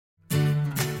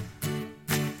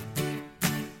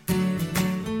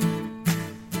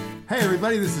Hey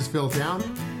everybody, this is Phil Town.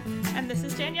 And this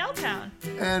is Danielle Town.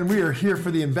 And we are here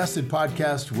for the Invested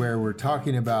podcast, where we're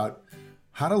talking about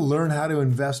how to learn how to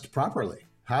invest properly.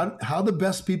 How the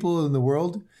best people in the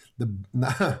world,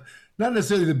 not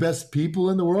necessarily the best people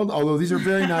in the world, although these are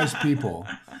very nice people,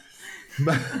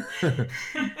 but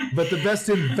the best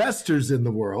investors in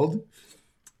the world,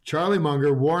 Charlie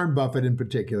Munger, Warren Buffett in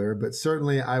particular, but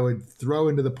certainly I would throw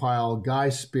into the pile Guy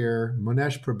Spier,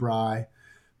 Mohnish Pabrai,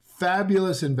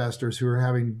 fabulous investors who are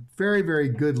having very, very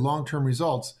good long-term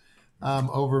results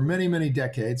over many, many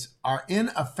decades, are in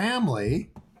a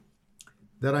family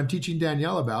that I'm teaching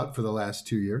Danielle about for the last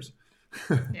 2 years.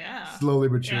 Yeah. Slowly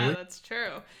but surely. Yeah, that's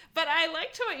true. But I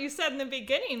liked what you said in the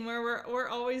beginning, where we're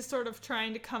always sort of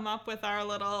trying to come up with our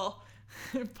little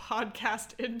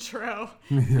podcast intro,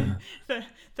 Yeah.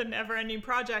 the never-ending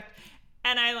project.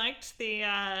 And I liked the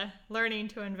learning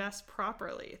to invest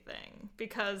properly thing,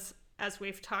 because as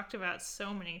we've talked about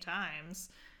so many times,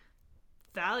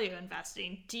 value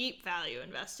investing, deep value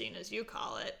investing, as you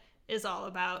call it, is all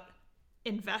about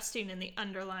investing in the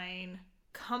underlying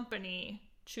company,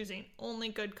 choosing only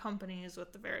good companies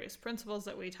with the various principles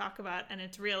that we talk about, and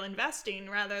it's real investing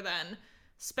rather than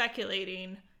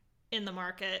speculating in the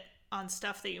market on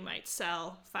stuff that you might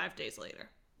sell 5 days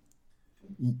later.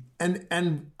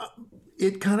 And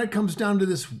it kind of comes down to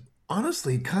this,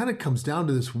 honestly, it kind of comes down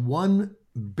to this one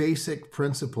basic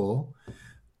principle.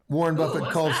 Warren Buffett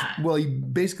he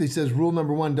basically says rule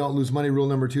number 1, don't lose money. Rule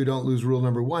number 2, don't lose rule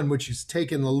number 1, which is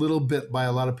taken a little bit by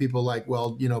a lot of people like,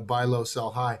 buy low,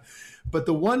 sell high. But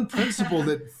the one principle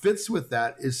that fits with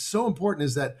that is so important,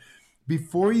 is that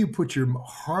before you put your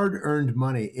hard-earned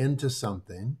money into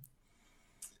something,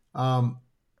 and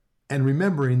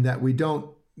remembering that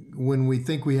when we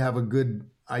think we have a good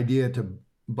idea to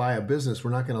buy a business,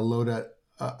 we're not going to load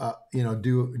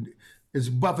as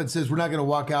Buffett says, we're not going to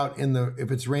walk out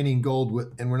if it's raining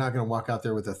gold and we're not going to walk out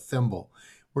there with a thimble.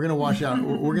 We're going to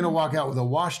walk out with a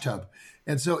wash tub.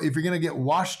 And so if you're going to get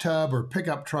wash tub or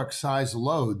pickup truck size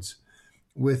loads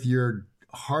with your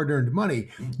hard-earned money,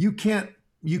 you can't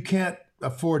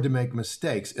afford to make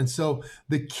mistakes. And so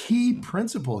the key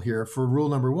principle here for rule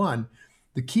number 1,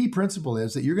 the key principle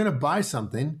is that you're going to buy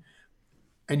something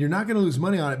and you're not going to lose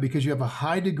money on it because you have a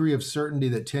high degree of certainty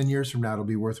that 10 years from now it'll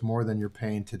be worth more than you're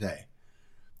paying today.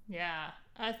 Yeah,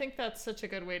 I think that's such a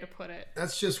good way to put it.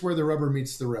 That's just where the rubber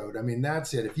meets the road. I mean,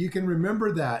 that's it. If you can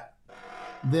remember that,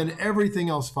 then everything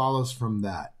else follows from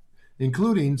that,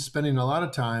 including spending a lot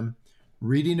of time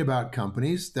reading about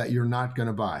companies that you're not going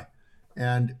to buy.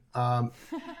 And Mohnish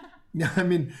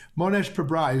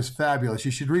Pabrai is fabulous.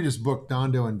 You should read his book,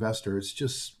 Dondo Investor. It's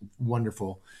just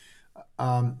wonderful.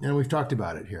 And we've talked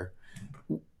about it here.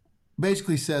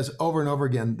 Basically says over and over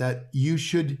again that you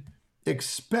should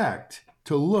expect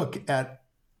to look at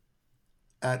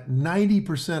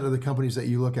 90% of the companies that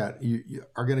you look at, you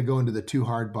are going to go into the too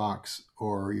hard box,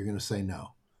 or you're going to say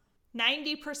no.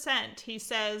 90%, he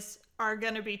says, are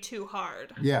going to be too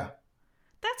hard. Yeah.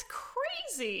 That's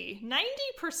crazy.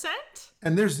 90%?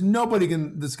 And there's nobody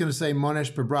that's going to say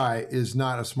Mohnish Pabrai is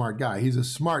not a smart guy. He's a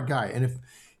smart guy. And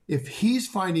if he's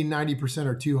finding 90%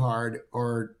 are too hard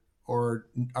or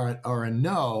a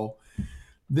no,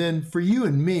 then for you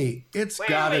and me, it's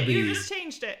got to be. You just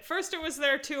changed it. First it was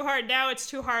they're too hard. Now it's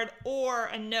too hard or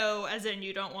a no, as in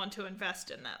you don't want to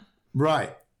invest in them.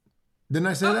 Right. Didn't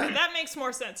I say that? That makes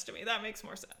more sense to me. That makes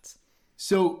more sense.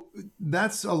 So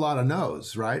that's a lot of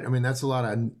no's, right? I mean, that's a lot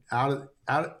of out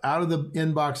of the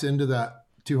inbox into the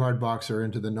too hard box or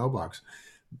into the no box.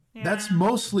 Yeah. That's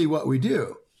mostly what we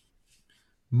do.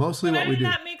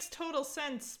 That makes total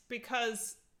sense,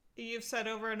 because you've said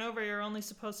over and over you're only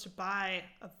supposed to buy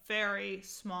a very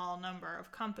small number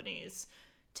of companies,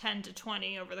 10 to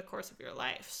 20 over the course of your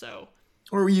life. So,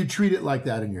 or you treat it like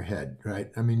that in your head, right?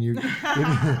 I mean,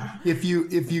 if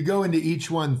you go into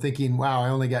each one thinking, wow, I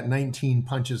only got 19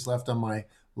 punches left on my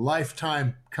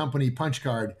lifetime company punch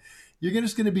card, you're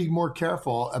just going to be more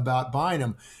careful about buying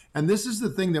them. And this is the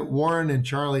thing that Warren and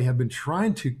Charlie have been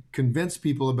trying to convince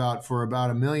people about for about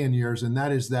 1 million years, and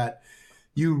that is that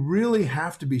you really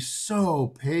have to be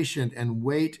so patient and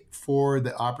wait for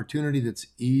the opportunity that's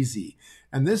easy.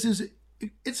 And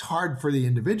it's hard for the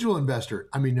individual investor.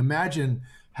 I mean, imagine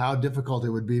how difficult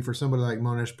it would be for somebody like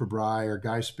Mohnish Pabrai or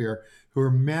Guy Spier, who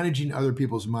are managing other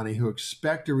people's money, who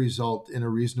expect a result in a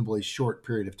reasonably short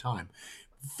period of time.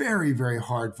 Very, very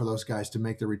hard for those guys to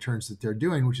make the returns that they're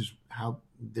doing, which is how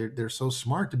they're so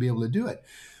smart to be able to do it.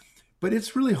 But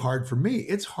it's really hard for me.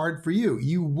 It's hard for you.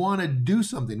 You want to do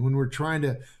something when we're trying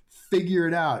to figure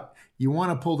it out. You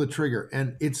want to pull the trigger.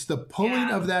 And it's the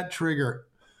pulling of that trigger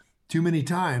too many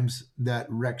times that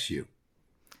wrecks you.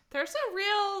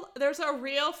 there's a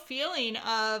real feeling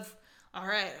of, all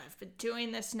right, I've been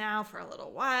doing this now for a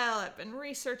little while. I've been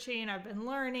researching, I've been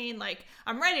learning, like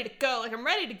I'm ready to go. Like I'm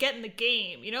ready to get in the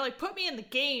game, like put me in the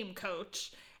game,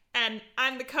 coach. And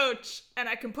I'm the coach and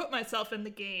I can put myself in the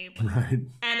game. Right.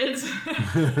 And it's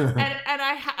and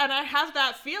I have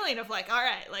that feeling of like, all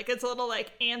right, like it's a little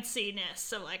like antsiness.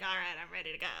 So like, all right, I'm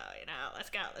ready to go, let's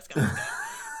go.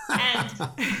 And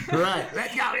right,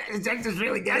 let's go. Let's just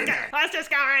really get in there. Let's just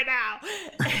go right now.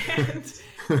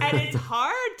 And it's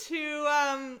hard to.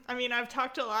 I've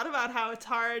talked a lot about how it's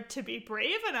hard to be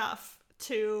brave enough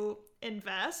to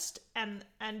invest, and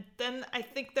then I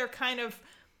think they're kind of,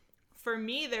 for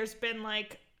me, there's been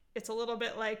like, it's a little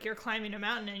bit like you're climbing a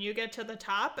mountain and you get to the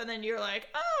top and then you're like,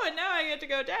 oh, and now I get to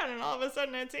go down, and all of a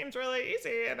sudden it seems really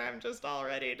easy and I'm just all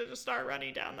ready to just start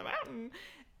running down the mountain,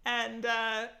 and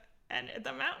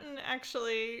the mountain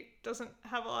actually doesn't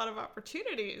have a lot of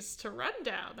opportunities to run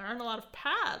down. There aren't a lot of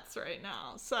paths right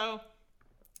now. So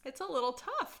it's a little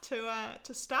tough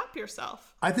to stop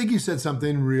yourself. I think you said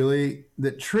something really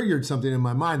that triggered something in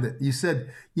my mind. That you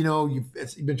said, you've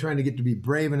been trying to get to be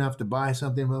brave enough to buy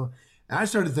something. And I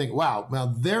started to think, wow,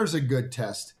 well, there's a good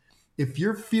test. If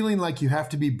you're feeling like you have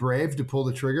to be brave to pull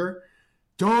the trigger,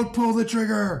 don't pull the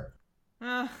trigger.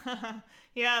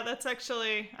 Yeah, that's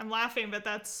actually, I'm laughing, but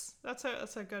that's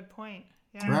a good point.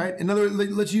 Yeah. Right? In other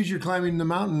words, let's use your climbing the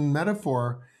mountain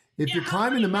metaphor. If you're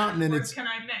climbing the mountain and it's... Can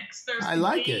I mix? There's I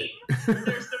like game, it.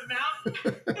 There's the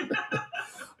mountain.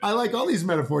 I like all these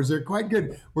metaphors. They're quite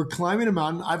good. We're climbing a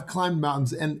mountain. I've climbed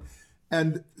mountains and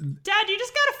Dad, you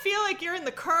just gotta feel like you're in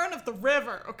the current of the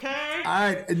river, okay? All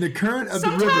right, in the current of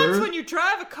Sometimes the river. Sometimes when you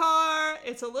drive a car,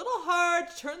 it's a little hard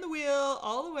to turn the wheel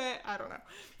all the way. I don't know.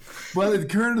 Well, the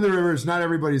current of the river is not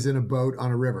everybody's in a boat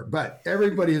on a river, but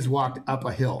everybody has walked up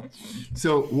a hill.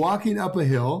 So walking up a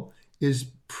hill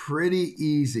is pretty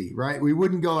easy, right? We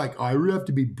wouldn't go like, oh, I really have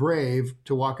to be brave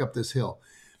to walk up this hill.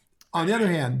 On the other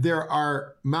hand, there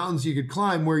are mountains you could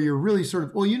climb where you're really sort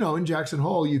of, in Jackson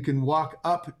Hole, you can walk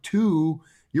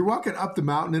you're walking up the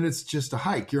mountain and it's just a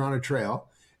hike. You're on a trail.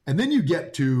 And then you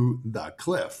get to the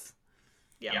cliff.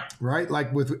 Yeah. Right?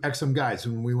 Like with XM guys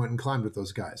when we went and climbed with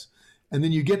those guys. And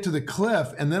then you get to the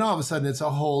cliff and then all of a sudden it's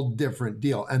a whole different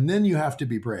deal. And then you have to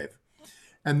be brave.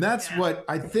 And that's what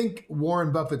I think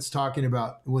Warren Buffett's talking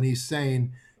about when he's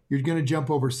saying, you're going to jump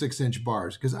over 6-inch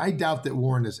bars, because I doubt that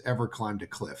Warren has ever climbed a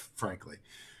cliff, frankly.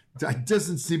 It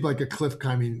doesn't seem like a cliff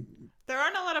climbing. There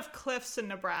aren't a lot of cliffs in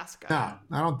Nebraska.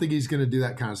 No, I don't think he's going to do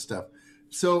that kind of stuff.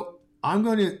 So I'm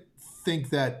going to think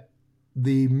that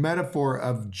the metaphor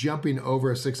of jumping over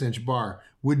a 6-inch bar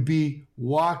would be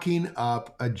walking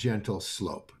up a gentle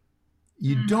slope.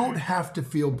 You don't have to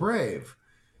feel brave.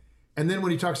 And then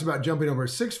when he talks about jumping over a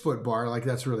 6-foot bar, like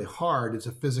that's really hard, it's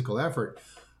a physical effort.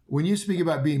 When you speak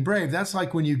about being brave, that's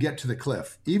like when you get to the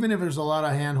cliff. Even if there's a lot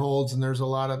of handholds and there's a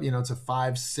lot of, it's a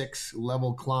 5-6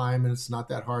 level climb and it's not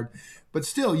that hard. But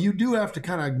still, you do have to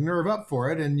kind of nerve up for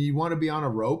it and you want to be on a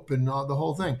rope and the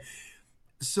whole thing.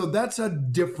 So that's a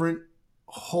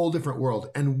whole different world.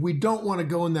 And we don't want to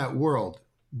go in that world.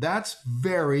 That's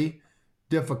very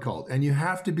difficult. And you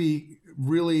have to be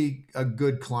really a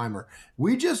good climber.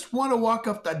 We just want to walk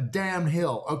up the damn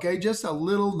hill, okay? Just a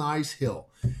little nice hill.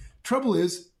 Trouble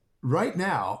is, right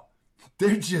now,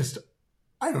 they're just,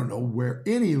 I don't know where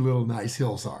any little nice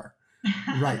hills are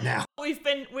right now. We've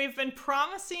been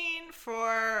promising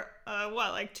for,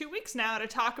 2 weeks now to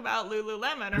talk about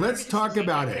Lululemon. Let's talk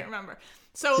about it. I can't remember.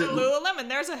 So Lululemon,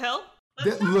 there's a hill.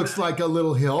 That looks like a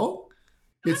little hill.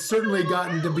 It's certainly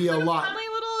gotten to be a lot. Friendly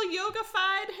little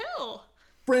yoga-fied hill.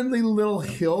 Friendly little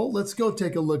hill. Let's go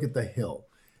take a look at the hill.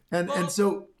 And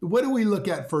so what do we look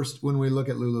at first when we look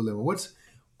at Lululemon?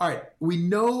 All right, we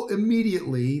know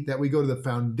immediately that we go to the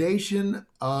foundation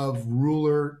of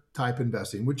ruler type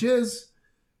investing, which is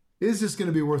this going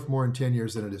to be worth more in 10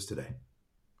 years than it is today?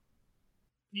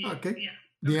 Yeah, okay. Yeah.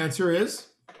 The answer is?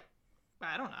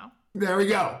 I don't know. There we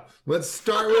go. Let's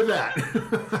start with that.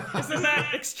 Isn't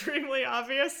that extremely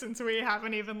obvious since we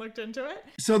haven't even looked into it?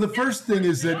 So the first thing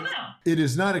is that it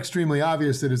is not extremely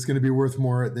obvious that it's going to be worth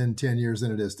more than 10 years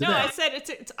than it is today. No, I said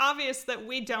it's obvious that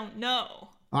we don't know.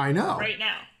 I know. Right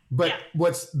now. But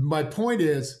what's my point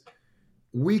is,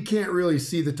 we can't really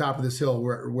see the top of this hill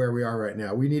where we are right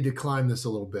now. We need to climb this a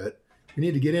little bit. We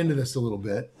need to get into this a little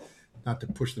bit, not to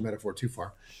push the metaphor too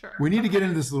far. Sure. We need to get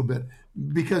into this a little bit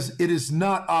because it is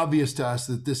not obvious to us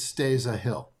that this stays a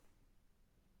hill.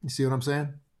 You see what I'm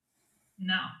saying?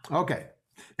 No. Okay.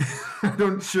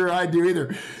 I'm sure I do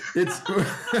either.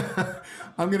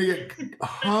 I'm going to get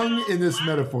hung in this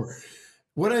metaphor.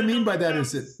 What I mean by that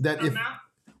is that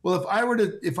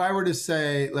if I were to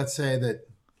say, let's say that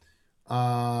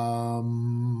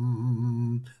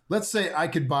let's say I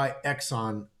could buy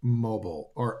Exxon Mobil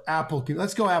or Apple.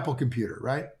 Let's go Apple Computer,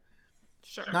 right?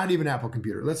 Sure. Not even Apple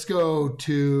Computer. Let's go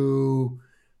to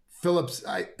Philips.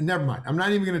 Never mind. I'm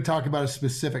not even going to talk about a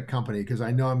specific company because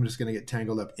I know I'm just going to get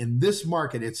tangled up. In this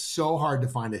market, it's so hard to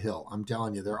find a hill. I'm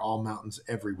telling you, there are all mountains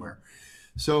everywhere.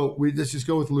 So let's just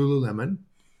go with Lululemon,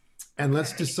 and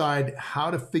let's decide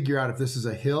how to figure out if this is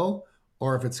a hill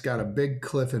or if it's got a big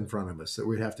cliff in front of us that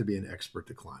we'd have to be an expert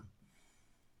to climb.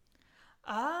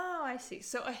 Oh, I see.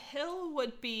 So a hill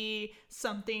would be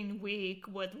something we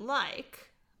would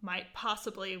might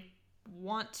possibly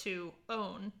want to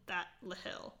own that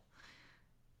hill.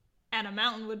 And a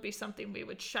mountain would be something we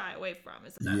would shy away from.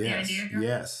 Is that the idea here?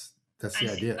 Yes, that's the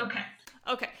idea.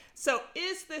 Okay. So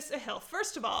is this a hill?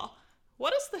 First of all,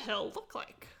 what does the hill look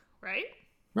like, right?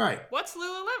 Right. What's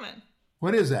Lululemon?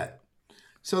 What is that?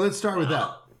 So let's start with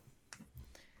that.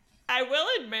 I will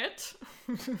admit,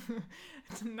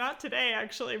 not today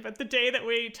actually, but the day that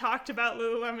we talked about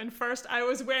Lululemon first, I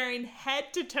was wearing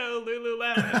head to toe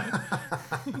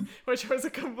Lululemon, which was a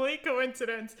complete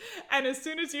coincidence. And as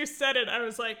soon as you said it, I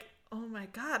was like, oh my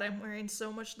God, I'm wearing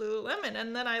so much Lululemon.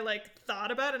 And then I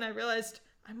thought about it and I realized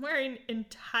I'm wearing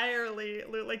entirely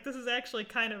this is actually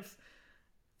kind of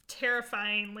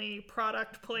terrifyingly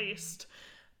product placed,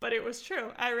 but it was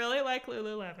true. I really like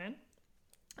Lululemon.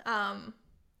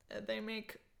 They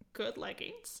make good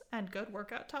leggings and good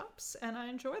workout tops, and I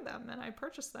enjoy them, and I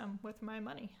purchase them with my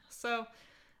money. So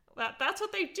that's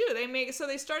what they do.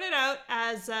 They started out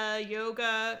as a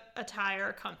yoga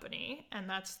attire company, and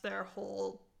that's their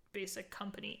whole basic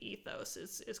company ethos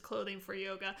is clothing for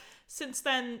yoga. Since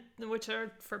then, which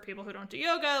are for people who don't do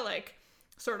yoga,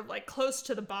 sort of close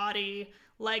to the body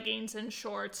leggings and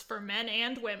shorts for men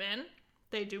and women.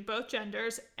 They do both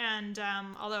genders, and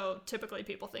although typically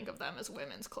people think of them as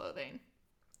women's clothing.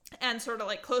 And sort of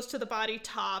close to the body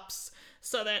tops,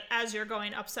 so that as you're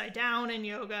going upside down in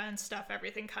yoga and stuff,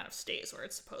 everything kind of stays where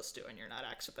it's supposed to, and you're not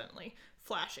accidentally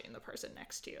flashing the person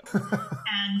next to you.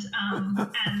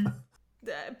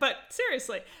 But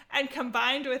seriously, and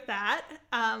combined with that,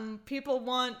 people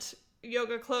want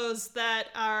yoga clothes that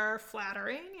are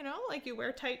flattering, you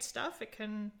wear tight stuff. It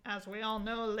can, as we all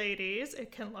know, ladies,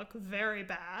 it can look very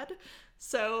bad.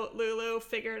 So Lulu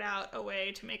figured out a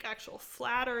way to make actual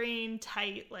flattering,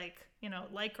 tight,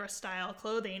 Lycra style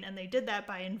clothing. And they did that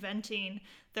by inventing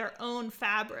their own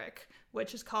fabric,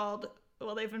 which is called,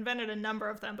 they've invented a number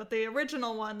of them, but the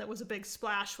original one that was a big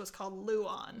splash was called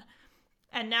Luon.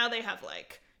 And now they have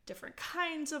different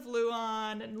kinds of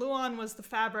Luon, and Luon was the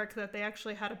fabric that they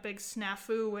actually had a big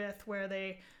snafu with, where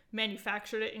they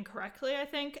manufactured it incorrectly, I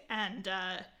think, and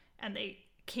they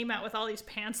came out with all these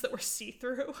pants that were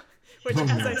see-through, which,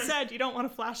 as I said, you don't want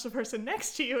to flash the person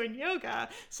next to you in yoga,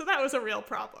 so that was a real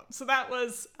problem. So that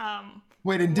was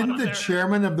wait, and didn't the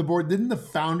chairman of the board, didn't the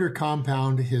founder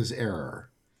compound his error?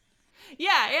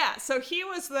 Yeah. So he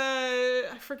was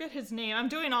I forget his name. I'm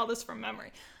doing all this from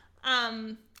memory.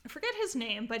 I forget his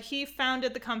name, but he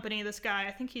founded the company. This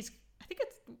guy,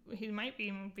 he might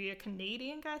be a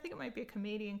Canadian guy. I think it might be a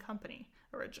Canadian company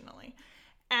originally.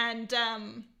 And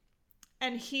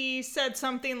he said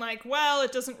something like, well,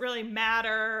 it doesn't really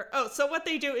matter. Oh, so what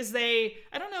they do is I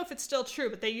don't know if it's still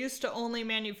true, but they used to only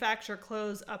manufacture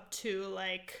clothes up to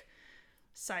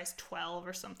size 12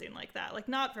 or something like that.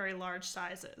 Not very large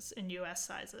sizes in US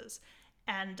sizes.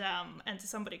 And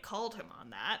somebody called him on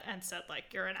that and said,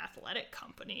 you're an athletic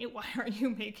company. Why aren't you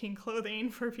making clothing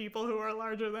for people who are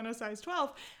larger than a size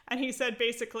 12? And he said,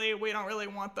 basically, we don't really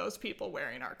want those people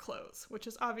wearing our clothes, which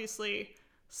is obviously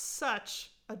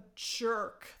such a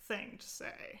jerk thing to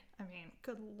say. I mean,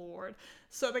 good Lord.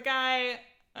 So the guy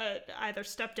either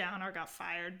stepped down or got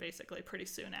fired basically pretty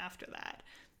soon after that.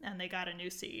 And they got a new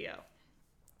CEO.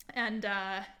 And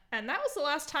that was the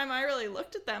last time I really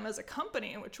looked at them as a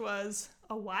company, which was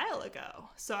a while ago.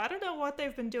 So I don't know what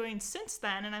they've been doing since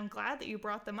then, and I'm glad that you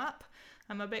brought them up.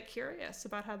 I'm a bit curious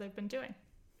about how they've been doing.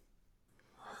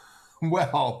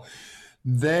 Well,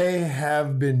 they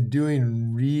have been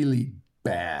doing really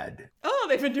bad. Oh,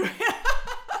 they've been doing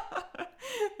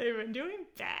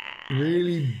bad.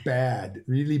 Really bad.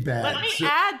 Let me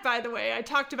add, by the way, I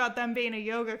talked about them being a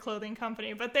yoga clothing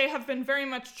company, but they have been very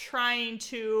much trying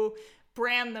to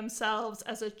brand themselves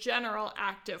as a general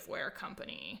activewear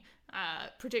company,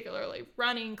 particularly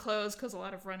running clothes, because a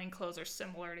lot of running clothes are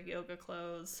similar to yoga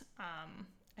clothes.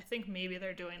 I think maybe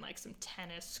they're doing some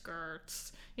tennis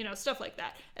skirts, stuff like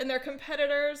that. And their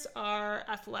competitors are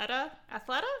Athleta? I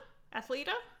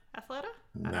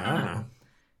don't know.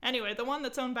 Anyway, the one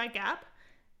that's owned by Gap.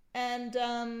 And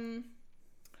who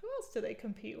else do they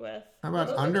compete with? How about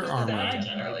Those are Under the ones that I Armour?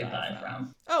 generally buy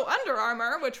from. Oh, Under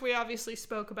Armour, which we obviously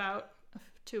spoke about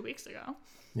 2 weeks ago.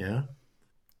 Yeah.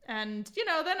 And, you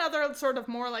know, then other sort of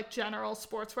more like general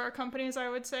sportswear companies, I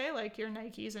would say, like your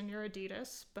Nikes and your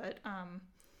Adidas. But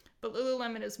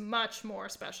Lululemon is much more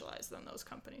specialized than those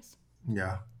companies.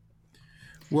 Yeah.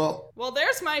 Well,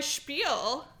 There's my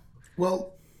spiel.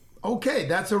 well, okay.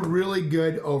 That's a really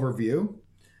good overview.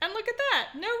 And look at that.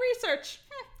 No research.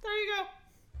 There you go.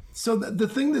 So the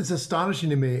thing that's astonishing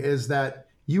to me is that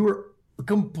you were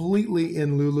completely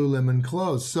in Lululemon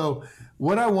clothes. So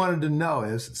what I wanted to know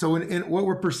is, so in what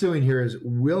we're pursuing here is,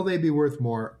 will they be worth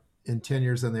more in 10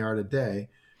 years than they are today,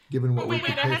 given what we Wait,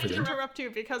 could I pay have for to them? interrupt you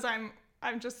because I'm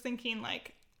just thinking,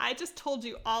 like, I just told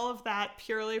you all of that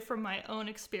purely from my own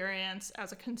experience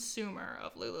as a consumer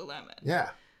of Lululemon. Yeah,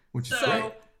 which is So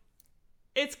great.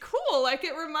 it's cool. Like,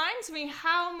 it reminds me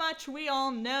how much we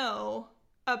all know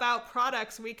about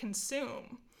products we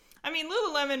consume. I mean,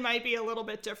 Lululemon might be a little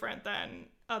bit different than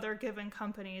other given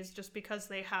companies just because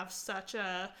they have such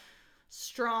a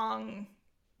strong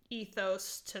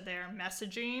ethos to their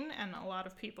messaging and a lot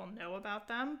of people know about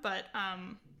them. But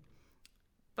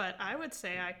I would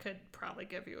say I could probably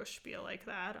give you a spiel like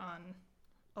that on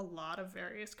a lot of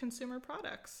various consumer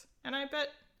products. And I bet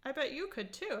you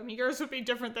could too. I mean, yours would be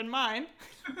different than mine.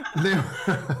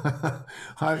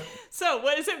 So,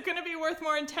 what is it going to be worth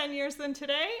more in 10 years than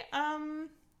today?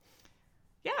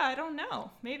 Yeah, I don't know.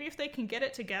 Maybe if they can get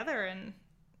it together and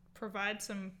provide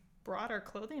some broader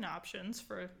clothing options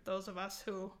for those of us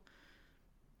who,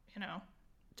 you know,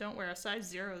 don't wear a size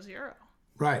 00.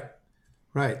 Right.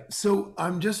 So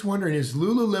I'm just wondering, is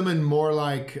Lululemon more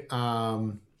like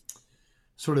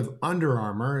sort of Under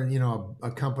Armour, you know, a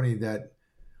company that,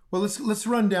 well, let's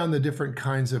run down the different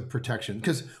kinds of protection.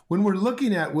 Because when we're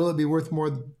looking at will it be worth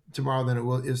more tomorrow than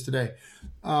it is today,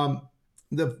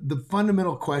 the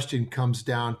fundamental question comes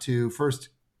down to, first,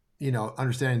 you know,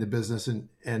 understanding the business,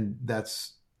 and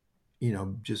that's, you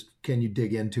know, just can you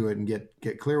dig into it and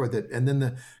get clear with it, and then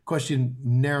the question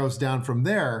narrows down from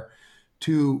there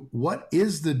to what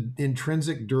is the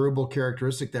intrinsic durable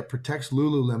characteristic that protects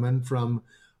Lululemon from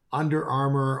Under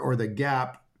Armour or the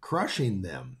Gap crushing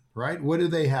them, right? What do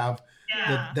they have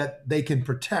Yeah. that they can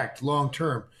protect long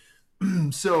term?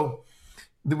 So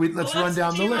let's run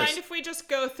down the Do you list. mind if we just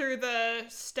go through the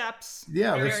steps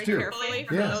Yeah, very let's do it. carefully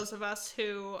for Yeah. those of us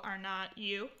who are not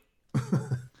you?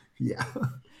 Yeah.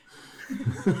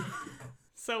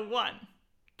 So 1,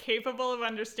 capable of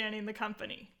understanding the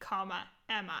company, comma,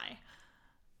 am I?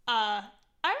 I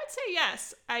would say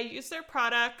yes. I use their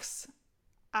products.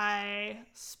 I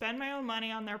spend my own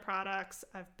money on their products.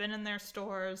 I've been in their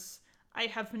stores. I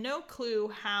have no clue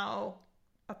how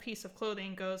a piece of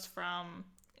clothing goes from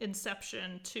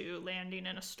inception to landing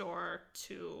in a store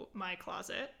to my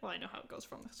closet. Well, I know how it goes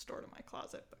from the store to my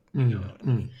closet, but you know what I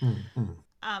mean.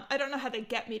 I don't know how they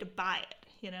get me to buy it,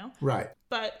 you know? Right.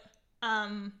 But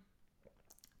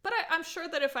I'm sure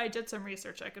that if I did some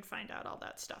research, I could find out all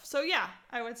that stuff. So yeah,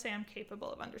 I would say I'm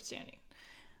capable of understanding.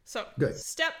 So Good.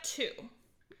 Step 2,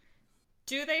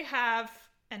 do they have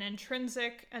an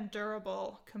intrinsic and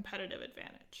durable competitive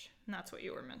advantage? And that's what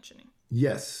you were mentioning.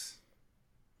 Yes.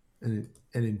 An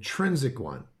intrinsic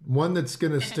one that's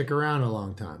going to stick around a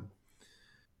long time.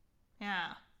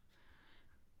 Yeah.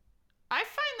 I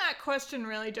find that question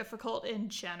really difficult in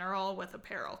general with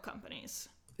apparel companies.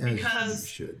 As Because- you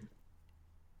should.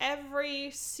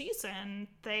 Every season,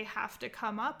 they have to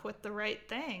come up with the right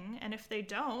thing. And if they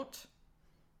don't,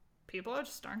 people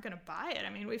just aren't going to buy it. I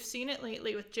mean, we've seen it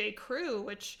lately with J. Crew,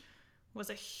 which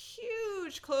was a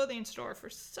huge clothing store for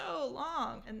so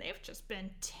long. And they've just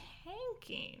been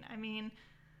tanking. I mean,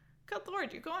 good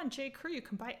Lord, you go on J. Crew, you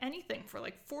can buy anything for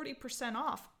like 40%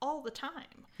 off all the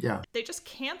time. Yeah. They just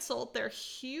canceled their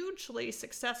hugely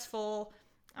successful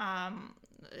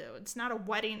it's not a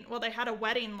wedding, well, they had a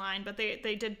wedding line, but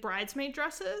they did bridesmaid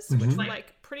dresses, which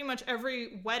like pretty much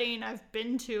every wedding I've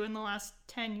been to in the last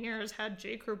 10 years had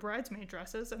J. Crew bridesmaid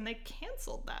dresses, and they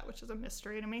canceled that, which is a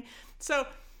mystery to me. So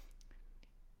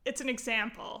it's an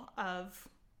example of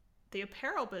the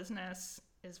apparel business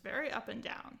is very up and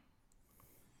down.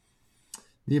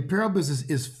 The apparel business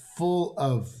is full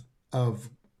of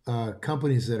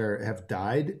companies that have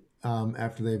died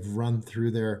after they've run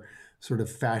through their sort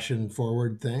of fashion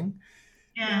forward thing.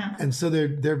 Yeah. And so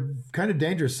they're kind of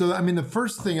dangerous. So, I mean, the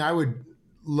first thing I would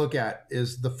look at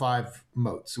is the 5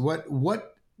 moats. What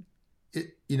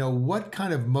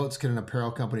kind of moats can an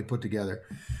apparel company put together?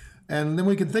 And then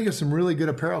we can think of some really good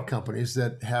apparel companies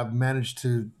that have managed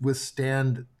to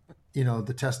withstand,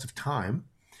 the test of time,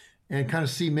 and kind of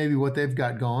see maybe what they've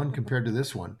got going compared to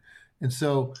this one. And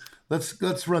so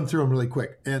let's run through them really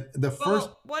quick. And the first,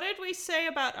 Well, what did we say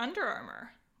about Under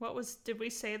Armour? Did we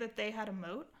say that they had a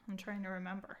moat? I'm trying to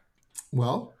remember.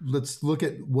 well, let's look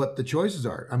at what the choices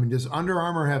are. I mean, does Under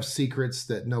Armour have secrets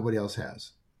that nobody else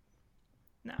has?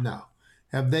 No. No.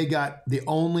 Have they got the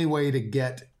only way to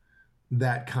get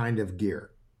that kind of gear?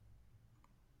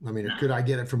 I mean, could I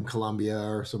get it from Columbia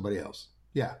or somebody else?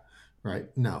 Yeah. Right.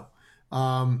 No.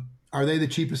 Are they the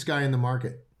cheapest guy in the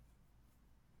market?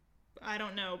 I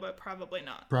don't know, but probably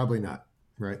not. Probably not.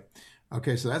 Right.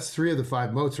 Okay. So that's 3 of the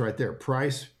 5 moats right there.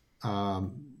 Price,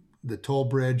 the toll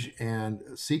bridge, and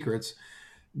secrets.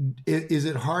 Is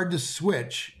it hard to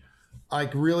switch,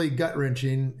 like really gut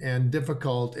wrenching and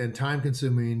difficult and time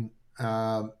consuming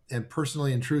and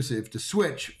personally intrusive to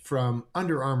switch from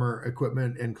Under Armour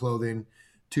equipment and clothing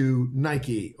to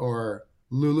Nike or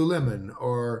Lululemon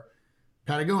or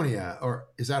Patagonia? Or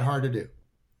is that hard to do?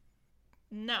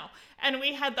 No. And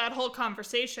we had that whole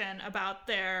conversation about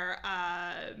their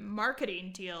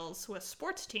marketing deals with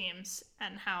sports teams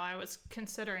and how I was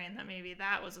considering that maybe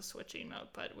that was a switching mode,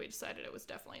 but we decided it was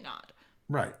definitely not.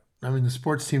 Right. I mean, the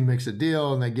sports team makes a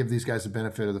deal and they give these guys the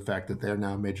benefit of the fact that they're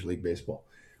now Major League Baseball,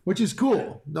 which is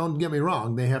cool. Don't get me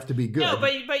wrong. They have to be good. No,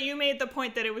 but you made the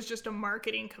point that it was just a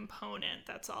marketing component.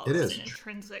 That's all. It is.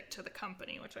 Intrinsic to the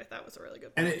company, which I thought was a really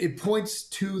good point. And it points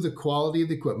to the quality of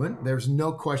the equipment. There's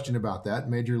no question about that.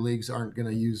 Major leagues aren't going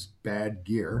to use bad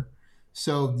gear.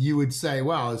 So you would say,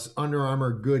 wow, is Under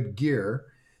Armour good gear?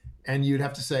 And you'd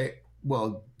have to say,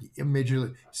 well, Major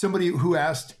League, somebody who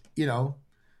asked,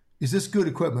 is this good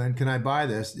equipment? Can I buy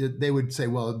this? They would say,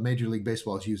 well, Major League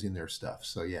Baseball is using their stuff.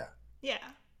 So yeah. Yeah.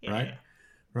 Right? Yeah.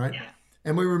 Right? Yeah.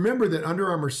 And we remember that Under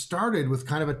Armour started with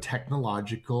kind of a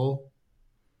technological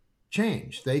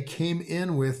change. They came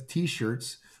in with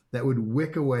T-shirts that would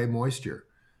wick away moisture.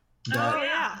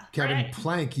 That Kevin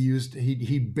Plank used.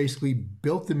 He basically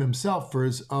built them himself for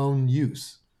his own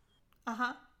use.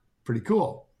 Uh-huh. Pretty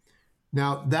cool.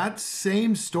 Now, that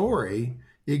same story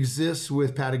exists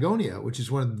with Patagonia, which is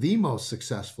one of the most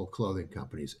successful clothing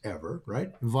companies ever,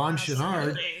 right? Vaughn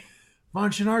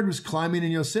Chenard was climbing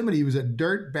in Yosemite. He was a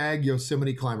dirtbag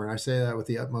Yosemite climber. And I say that with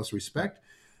the utmost respect.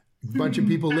 A bunch of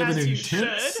people living in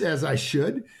tents, as I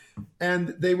should. And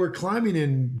they were climbing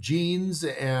in jeans,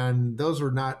 and those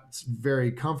were not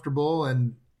very comfortable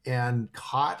and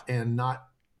hot and not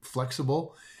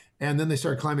flexible. And then they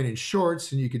started climbing in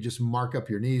shorts, and you could just mark up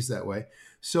your knees that way.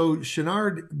 So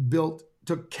Chenard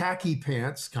took khaki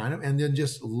pants, kind of, and then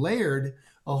just layered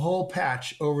a whole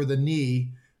patch over the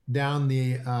knee, down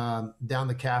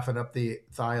the calf and up the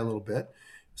thigh a little bit.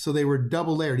 So they were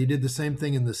double layered. He did the same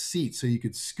thing in the seat, so you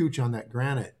could scooch on that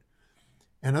granite.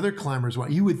 And other climbers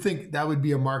you would think that would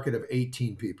be a market of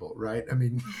 18 people, right? I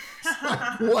mean,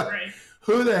 what? Right.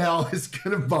 Who the hell is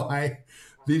going to buy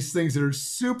these things that are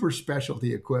super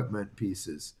specialty equipment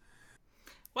pieces?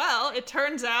 Well, it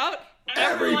turns out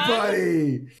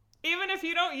Everybody, even if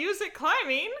you don't use it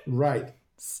climbing, right?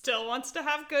 still wants to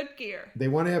have good gear. They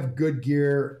want to have good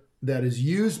gear that is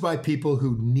used by people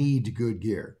who need good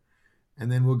gear.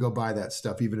 And then we'll go buy that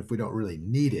stuff even if we don't really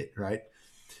need it, right?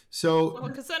 So,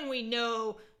 because then we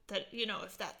know that,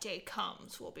 if that day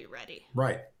comes, we'll be ready.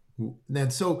 Right.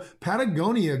 And so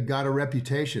Patagonia got a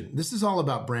reputation. This is all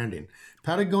about branding.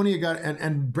 Patagonia got,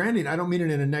 and branding, I don't mean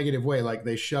it in a negative way, like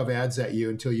they shove ads at you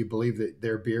until you believe that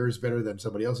their beer is better than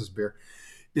somebody else's beer.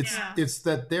 It's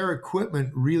that their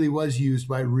equipment really was used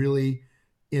by really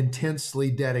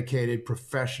intensely dedicated,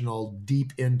 professional,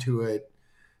 deep into it,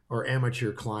 or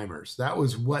amateur climbers. That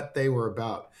was what they were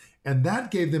about. And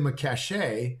that gave them a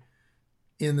cachet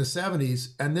in the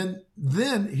 70s. And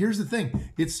then here's the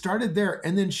thing. It started there.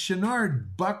 And then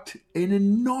Chenard bucked an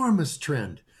enormous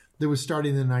trend that was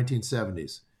starting in the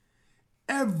 1970s.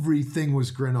 Everything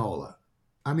was granola.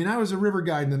 I mean, I was a river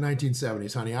guide in the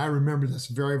 1970s, honey. I remember this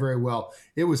very, very well.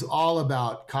 It was all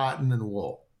about cotton and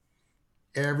wool.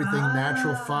 Everything,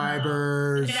 natural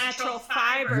fibers. Natural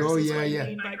fibers. Oh, is yeah, what you yeah.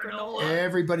 mean by granola.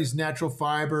 Everybody's natural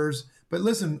fibers. But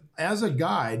listen, as a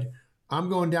guide, I'm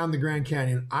going down the Grand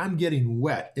Canyon. I'm getting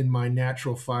wet in my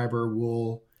natural fiber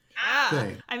wool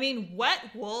thing. I mean,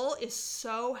 wet wool is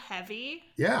so heavy.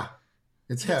 Yeah,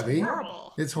 it's heavy.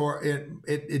 Horrible. It's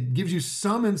it gives you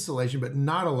some insulation, but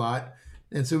not a lot.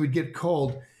 And so we'd get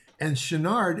cold. And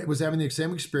Chenard was having the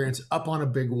same experience up on a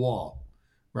big wall,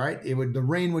 right? The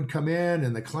rain would come in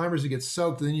and the climbers would get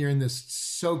soaked. And then you're in this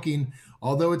soaking,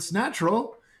 although it's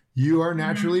natural, you are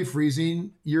naturally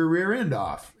freezing your rear end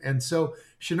off. And so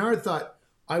Chenard thought,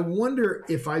 I wonder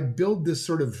if I build this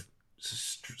sort of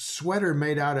sweater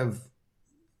made out of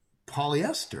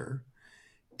polyester,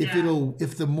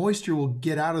 if the moisture will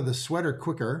get out of the sweater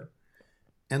quicker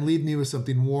and leave me with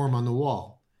something warm on the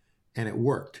wall. And it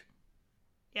worked.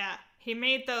 Yeah. He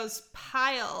made those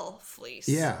pile fleece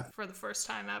for the first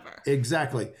time ever.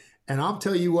 Exactly. And I'll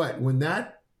tell you what, when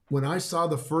I saw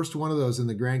the first one of those in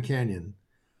the Grand Canyon,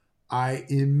 I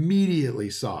immediately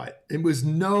saw it. It was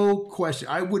no question.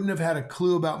 I wouldn't have had a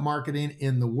clue about marketing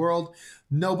in the world.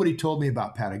 Nobody told me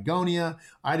about Patagonia.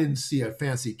 I didn't see a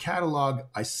fancy catalog.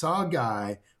 I saw a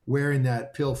guy wearing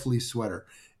that pill fleece sweater.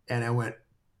 And I went,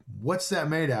 what's that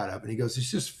made out of? And he goes,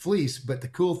 it's just fleece. But the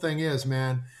cool thing is,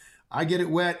 man, I get it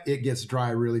wet, it gets dry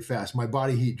really fast. My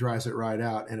body heat dries it right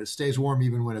out, and it stays warm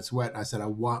even when it's wet. And I said, I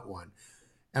want one.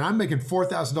 And I'm making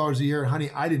 $4,000 a year. Honey,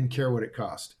 I didn't care what it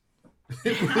cost.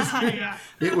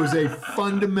 It was a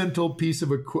fundamental piece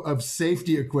of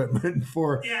safety equipment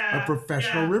for a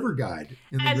professional river guide.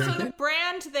 And so the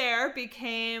brand there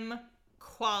became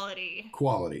quality.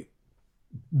 Quality.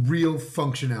 Real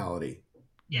functionality.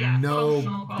 Yeah, no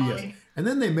quality. BS. And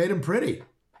then they made them pretty.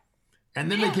 And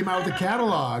then they came out with a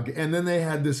catalog, and then they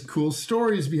had this cool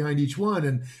stories behind each one.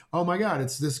 And oh my God,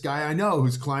 it's this guy I know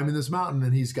who's climbing this mountain,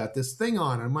 and he's got this thing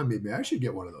on. And maybe I should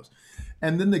get one of those.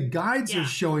 And then the guides are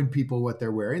showing people what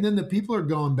they're wearing. And then the people are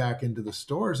going back into the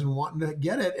stores and wanting to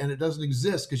get it, and it doesn't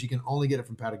exist because you can only get it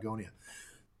from Patagonia.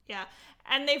 Yeah.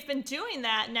 And they've been doing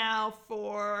that now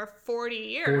for 40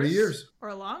 years. 40 years.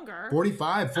 Or longer.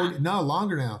 45, 40, no,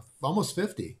 longer now. Almost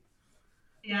 50.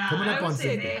 Yeah, Coming up I would on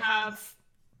say 50. they have,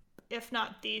 if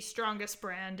not the strongest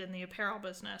brand in the apparel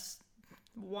business,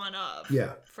 one of.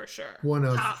 Yeah. For sure. One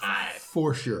of. Top 5.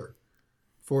 For sure.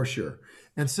 For sure.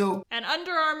 And so. And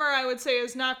Under Armour, I would say,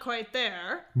 is not quite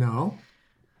there. No.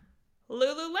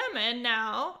 Lululemon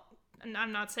now, and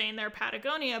I'm not saying they're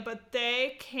Patagonia, but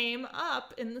they came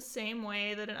up in the same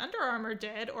way that an Under Armour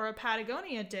did or a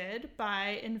Patagonia did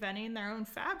by inventing their own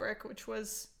fabric, which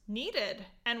was needed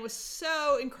and was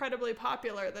so incredibly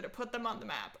popular that it put them on the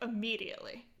map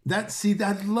immediately.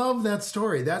 I love that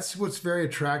story. That's what's very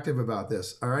attractive about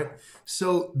this. All right.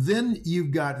 So then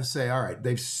you've got to say, all right,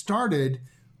 they've started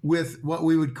with what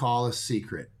we would call a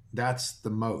secret. That's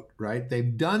the moat, right?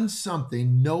 They've done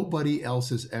something nobody else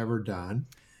has ever done.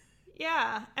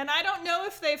 Yeah. And I don't know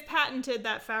if they've patented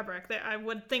that fabric. I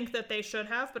would think that they should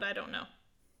have, but I don't know.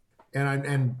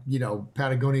 And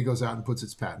Patagonia goes out and puts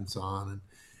its patents on,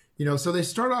 and so they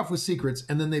start off with secrets,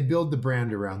 and then they build the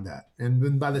brand around that. And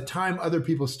then by the time other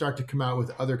people start to come out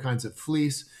with other kinds of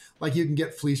fleece, like you can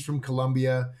get fleece from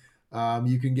Columbia,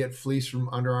 you can get fleece from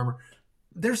Under Armour,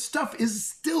 their stuff is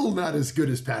still not as good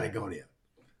as Patagonia.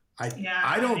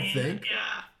 I don't think.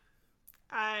 Yeah.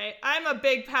 I'm a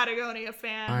big Patagonia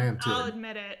fan. I am too. I'll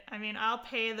admit it. I mean, I'll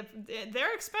pay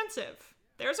they're expensive.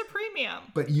 There's a premium.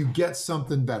 But you get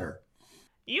something better.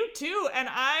 You too. And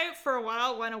I, for a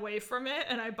while, went away from it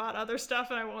and I bought other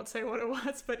stuff, and I won't say what it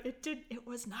was, but it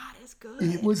was not as good.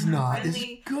 It was not as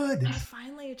good. I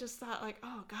finally just thought, like,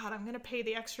 oh God, I'm going to pay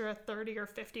the extra $30 or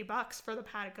 $50 for the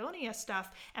Patagonia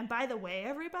stuff. And by the way,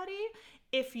 everybody,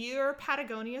 if your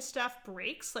Patagonia stuff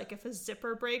breaks, like if a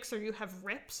zipper breaks or you have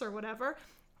rips or whatever,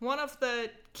 one of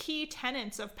the key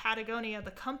tenets of Patagonia,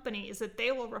 the company, is that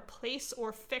they will replace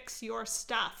or fix your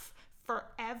stuff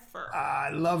forever. I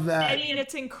love that. I mean,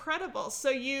 it's incredible. So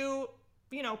you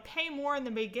pay more in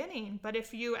the beginning, but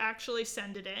if you actually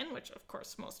send it in, which of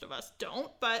course most of us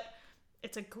don't, but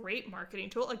it's a great marketing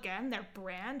tool. Again, their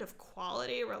brand of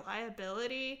quality,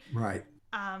 reliability. Right.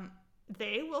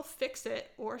 They will fix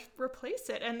it or replace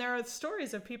it. And there are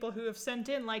stories of people who have sent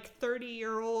in like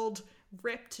 30-year-old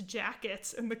ripped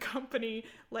jackets, and the company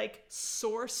like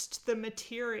sourced the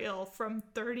material from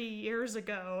 30 years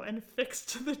ago and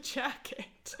fixed the jacket.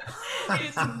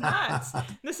 It's nuts.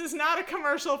 This is not a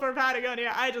commercial for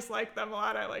Patagonia. I just like them a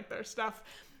lot. I like their stuff.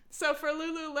 So for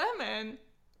Lululemon,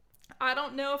 I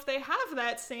don't know if they have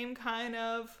that same kind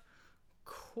of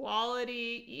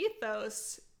quality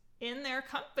ethos in their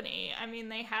company. I mean,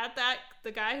 they had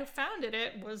the guy who founded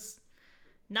it was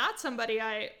not somebody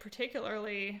I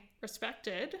particularly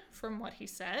respected from what he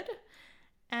said.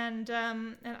 And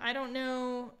I don't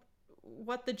know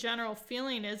what the general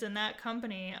feeling is in that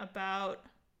company about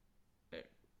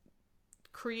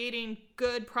creating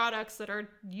good products that are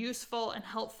useful and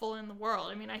helpful in the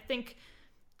world. I mean, I think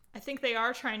they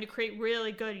are trying to create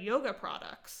really good yoga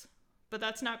products, but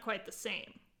that's not quite the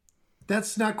same.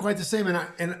 That's not quite the same.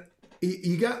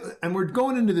 And we're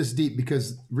going into this deep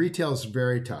because retail is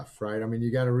very tough, right? I mean,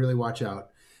 you got to really watch out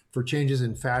for changes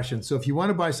in fashion. So if you want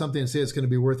to buy something and say it's going to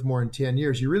be worth more in 10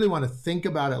 years, you really want to think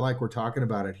about it like we're talking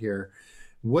about it here.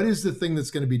 What is the thing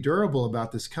that's going to be durable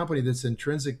about this company that's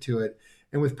intrinsic to it?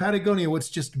 And with Patagonia, what's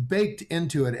just baked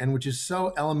into it and which is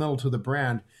so elemental to the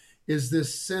brand is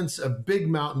this sense of big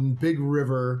mountain, big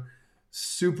river,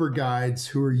 super guides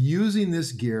who are using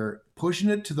this gear, pushing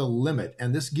it to the limit,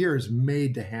 and this gear is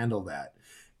made to handle that.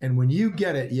 And when you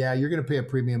get it, yeah, you're going to pay a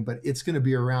premium, but it's going to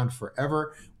be around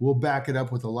forever. We'll back it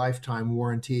up with a lifetime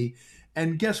warranty.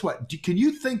 And guess what? Can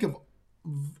you think of,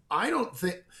 I don't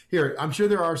think, here, I'm sure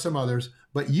there are some others,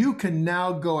 but you can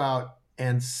now go out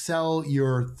and sell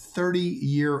your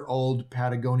 30-year-old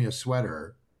Patagonia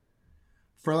sweater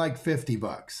for like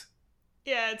 $50.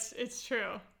 Yeah, it's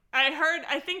true.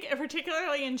 I think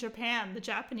particularly in Japan, the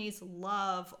Japanese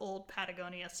love old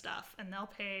Patagonia stuff and they'll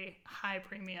pay high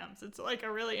premiums. It's like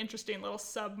a really interesting little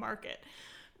sub-market.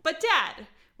 But Dad,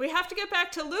 we have to get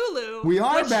back to Lulu. We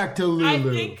are back to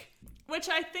Lulu. Which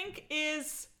I think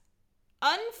is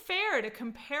unfair to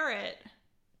compare it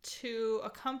to a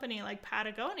company like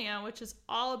Patagonia, which is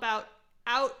all about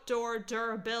outdoor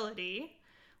durability.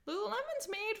 Lululemon's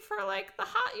made for like the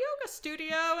hot yoga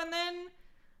studio and then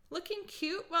looking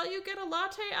cute while you get a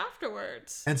latte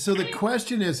afterwards. And so the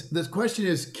question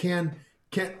is, can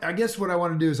I guess what I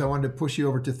want to do is I wanted to push you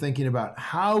over to thinking about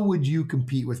how would you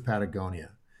compete with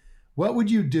Patagonia? What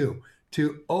would you do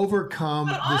to overcome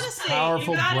this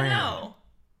powerful brand? Know,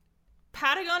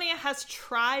 Patagonia has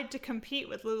tried to compete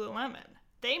with Lululemon.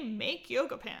 They make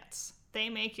yoga pants. They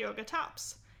make yoga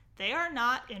tops. They are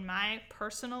not, in my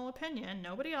personal opinion,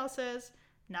 nobody else's,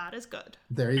 not as good.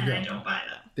 There you go. I don't buy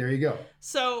them. There you go.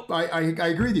 So I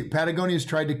agree with you. Patagonia's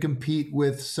tried to compete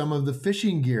with some of the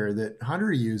fishing gear that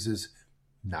Hunter uses.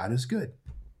 Not as good.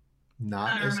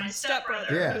 Not as my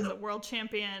stepbrother, who's a world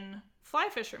champion fly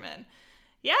fisherman.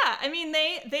 Yeah, I mean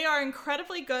they are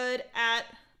incredibly good at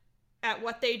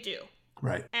what they do.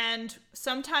 Right. And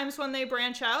sometimes when they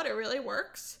branch out, it really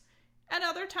works. And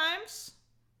other times,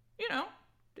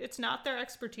 it's not their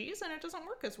expertise and it doesn't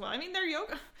work as well. I mean,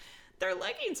 their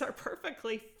leggings are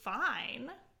perfectly fine.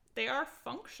 They are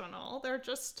functional. They're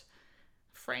just,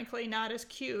 frankly, not as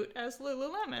cute as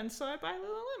Lululemon. So I buy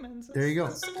Lululemons. There you go.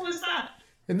 As simple as that.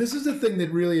 And this is the thing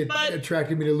that really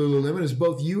attracted me to Lululemon is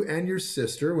both you and your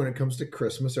sister, when it comes to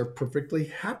Christmas, are perfectly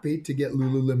happy to get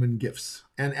Lululemon gifts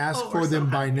and ask for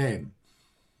them by name.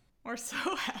 We're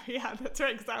so happy. Yeah, that's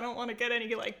right, because I don't want to get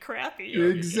any, crappy.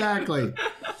 Exactly.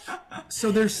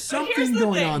 So there's something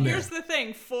going on there. Here's the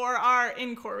thing. For our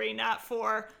inquiry, not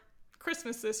for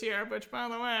Christmas this year, which, by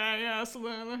the way, yes,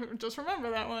 just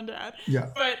remember that one, Dad. Yeah.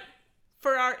 But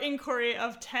for our inquiry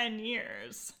of 10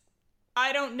 years,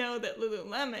 I don't know that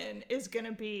Lululemon is going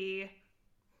to be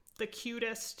the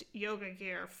cutest yoga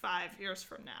gear 5 years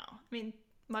from now. I mean,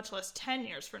 much less 10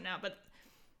 years from now, but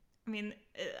I mean,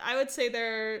 I would say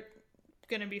they're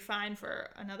going to be fine for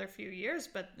another few years,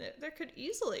 but there could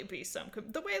easily be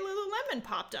the way Lululemon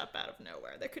popped up out of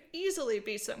nowhere. There could easily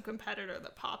be some competitor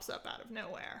that pops up out of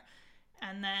nowhere.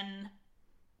 And then,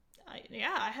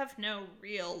 I have no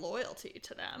real loyalty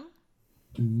to them.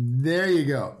 There you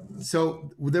go.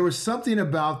 So there was something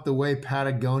about the way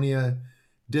Patagonia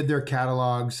did their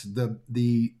catalogs,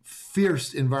 the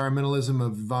fierce environmentalism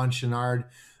of Yvon Chouinard,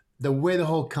 the way the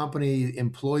whole company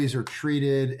employees are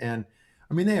treated. And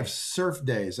I mean, they have surf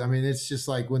days. I mean, it's just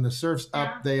like when the surf's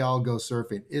up, they all go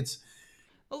surfing.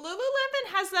 Well,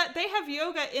 Lululemon has that. They have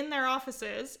yoga in their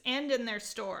offices and in their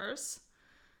stores.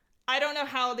 I don't know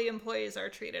how the employees are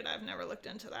treated. I've never looked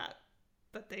into that,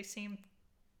 but they seem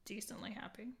decently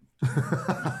happy.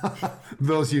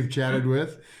 Those you've chatted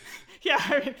with. Yeah,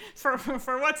 I mean, for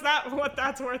what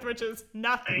that's worth, which is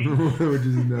nothing. Which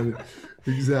is nothing.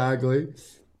 Exactly.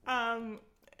 No,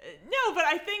 but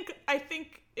I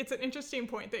think it's an interesting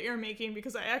point that you're making,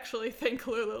 because I actually think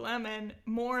Lululemon,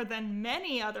 more than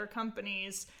many other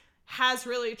companies, has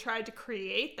really tried to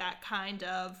create that kind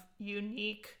of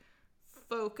unique,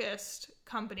 focused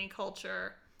company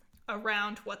culture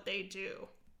around what they do.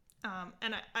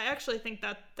 And I actually think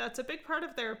that that's a big part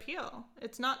of their appeal.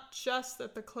 It's not just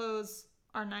that the clothes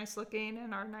are nice looking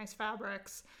and are nice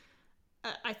fabrics.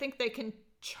 I think they can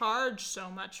charge so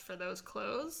much for those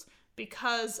clothes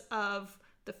because of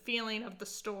the feeling of the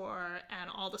store and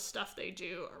all the stuff they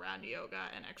do around yoga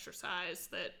and exercise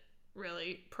that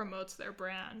really promotes their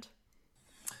brand.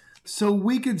 So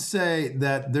we could say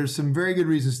that there's some very good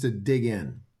reasons to dig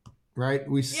in, right?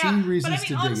 We see reasons to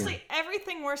dig in. Honestly,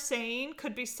 everything we're saying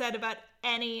could be said about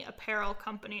any apparel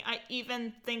company. I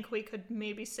even think we could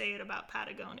maybe say it about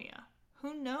Patagonia.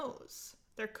 Who knows?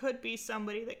 There could be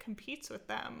somebody that competes with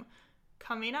them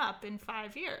coming up in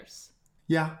 5 years.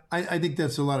 Yeah, I think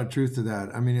that's a lot of truth to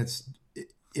that. I mean,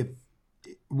 if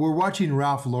we're watching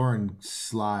Ralph Lauren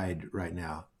slide right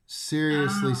now,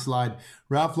 seriously slide.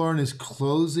 Ralph Lauren is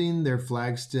closing their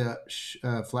flagship,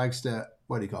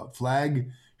 what do you call it?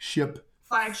 Flagship.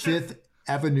 Fifth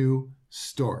Avenue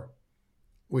store,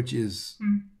 which is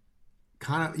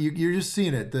kind of you're just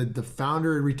seeing it. The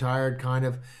founder retired, kind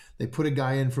of. They put a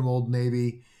guy in from Old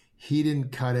Navy. He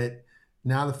didn't cut it.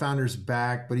 Now the founder's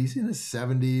back, but he's in his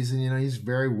 70s, and he's a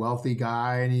very wealthy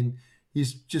guy, and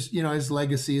he's just his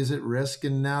legacy is at risk,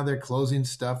 and now they're closing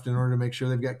stuff in order to make sure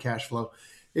they've got cash flow.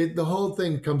 The whole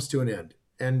thing comes to an end.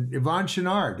 And Yvon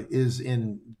Chouinard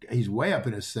he's way up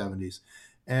in his 70s,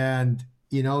 and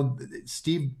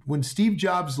when Steve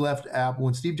Jobs left Apple,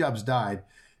 when Steve Jobs died,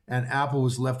 and Apple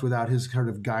was left without his kind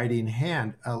of guiding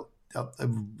hand, it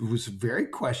was very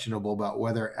questionable about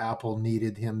whether Apple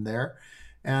needed him there.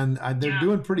 And they're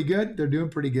doing pretty good. They're doing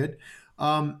pretty good.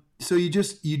 So you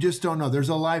just don't know. There's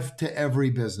a life to every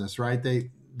business, right?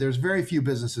 There's very few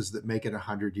businesses that make it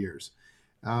 100 years.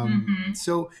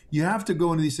 So you have to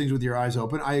go into these things with your eyes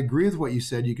open. I agree with what you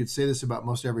said. You could say this about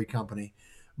most every company.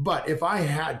 But if I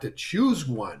had to choose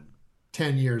one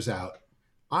 10 years out,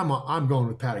 I'm going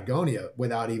with Patagonia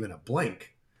without even a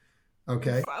blink.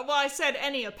 Okay. Well, I said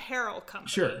any apparel company,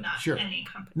 sure. Any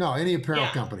company. No, any apparel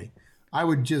company. I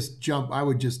would just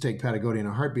take Patagonia in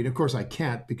a heartbeat. Of course I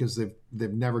can't, because they've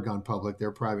never gone public. They're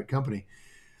a private company.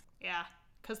 Yeah,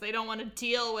 because they don't want to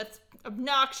deal with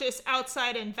obnoxious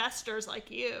outside investors like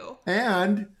you.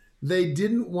 And they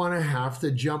didn't want to have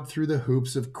to jump through the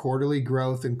hoops of quarterly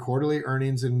growth and quarterly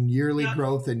earnings and yearly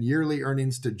growth and yearly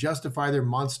earnings to justify their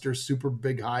monster, super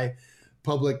big, high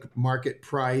public market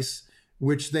price,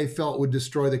 which they felt would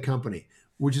destroy the company,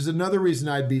 which is another reason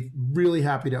I'd be really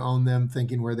happy to own them,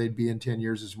 thinking where they'd be in 10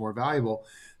 years is more valuable,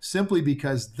 simply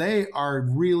because they are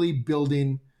really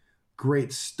building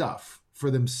great stuff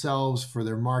for themselves, for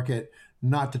their market,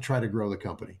 not to try to grow the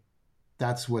company.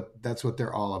 That's what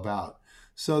they're all about.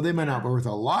 So they might not be worth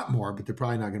a lot more, but they're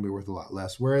probably not going to be worth a lot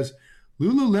less. Whereas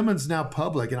Lululemon's now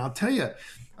public, and I'll tell you,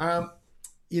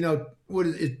 what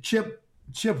is it?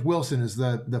 Chip Wilson is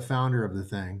the founder of the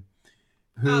thing.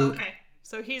 Okay.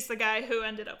 So he's the guy who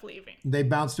ended up leaving. They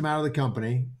bounced him out of the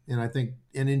company, and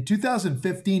in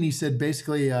 2015 he said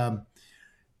basically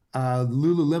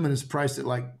Lululemon is priced at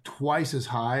like twice as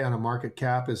high on a market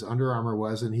cap as Under Armour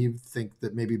was, and he think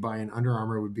that maybe buying Under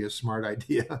Armour would be a smart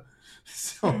idea.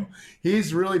 So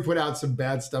he's really put out some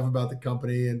bad stuff about the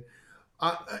company,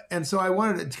 and so I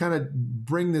wanted to kind of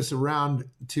bring this around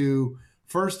to,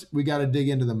 first we got to dig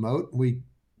into the moat. We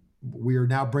are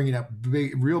now bringing up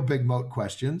real big moat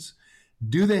questions.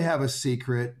 Do they have a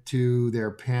secret to their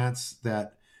pants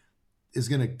that is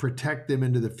going to protect them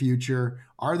into the future?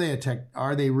 Are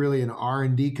they really an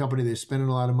R&D company? They're spending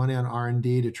a lot of money on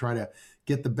R&D to try to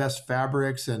get the best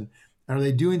fabrics, and are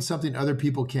they doing something other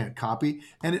people can't copy?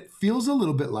 And it feels a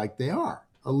little bit like they are.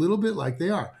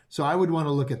 So I would want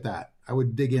to look at that. I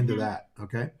would dig into that.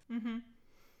 Okay. Mm-hmm.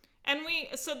 And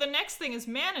so the next thing is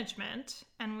management,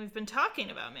 and we've been talking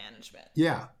about management.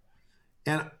 Yeah.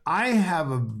 And I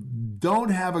don't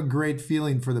have a great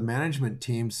feeling for the management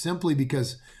team, simply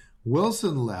because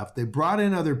Wilson left. They brought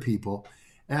in other people,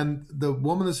 and the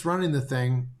woman that's running the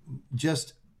thing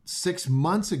just 6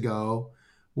 months ago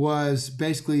was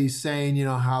basically saying,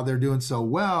 how they're doing so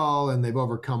well and they've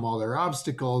overcome all their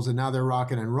obstacles and now they're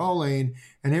rocking and rolling.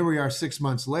 And here we are 6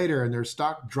 months later, and their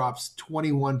stock drops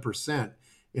 21%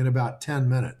 in about 10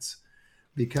 minutes.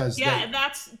 Because and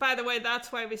that's, by the way,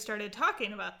 that's why we started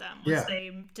talking about them, was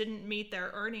they didn't meet their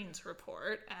earnings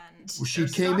report, and she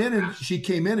came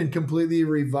in and completely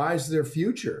revised their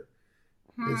future.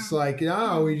 It's like,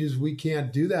 no, we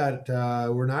can't do that.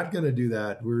 We're not going to do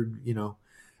that.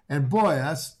 And boy,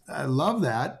 I love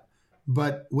that.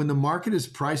 But when the market is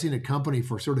pricing a company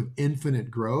for sort of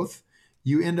infinite growth,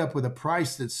 you end up with a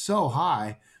price that's so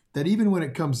high that even when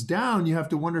it comes down, you have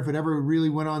to wonder if it ever really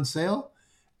went on sale.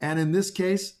 And in this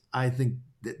case, I think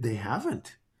that they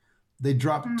haven't. They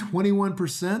dropped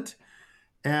 21%.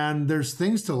 And there's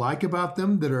things to like about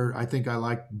them that I think I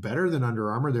like better than Under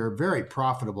Armour. They're a very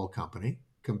profitable company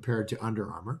compared to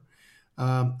Under Armour.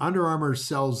 Under Armour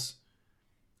sells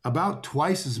about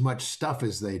twice as much stuff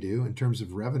as they do in terms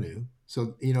of revenue.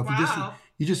 So, if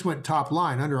you just went top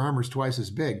line, Under Armour's twice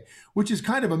as big, which is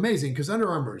kind of amazing because Under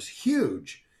Armour is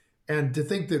huge. And to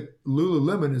think that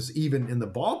Lululemon is even in the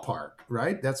ballpark,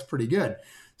 right? That's pretty good.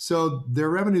 So their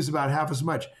revenue is about half as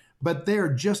much, but they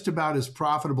are just about as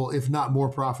profitable, if not more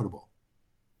profitable,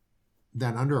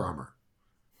 than Under Armour.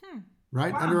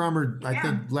 Right? Wow. Under Armour, I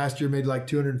think last year made like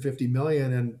 $250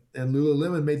 million, and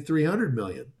Lululemon made $300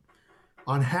 million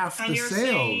on half the sales.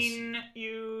 Saying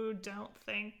you don't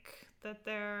think that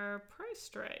they're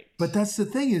priced right. But that's the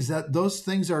thing, is that those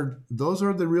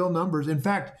are the real numbers. In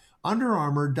fact, Under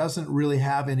Armour doesn't really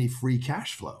have any free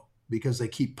cash flow because they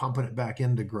keep pumping it back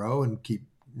in to grow and keep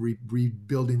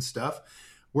rebuilding stuff.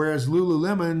 Whereas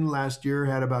Lululemon last year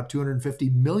had about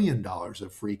 $250 million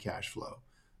of free cash flow,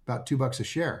 about $2 a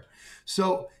share.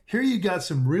 So here you got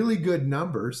some really good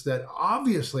numbers that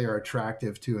obviously are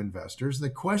attractive to investors. The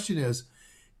question is,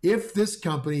 if this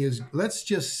company is, let's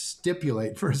just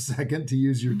stipulate for a second, to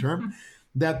use your term,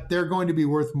 that they're going to be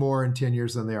worth more in 10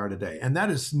 years than they are today. And that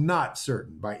is not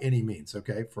certain by any means,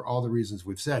 okay, for all the reasons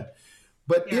we've said.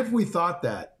 But if we thought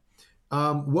that,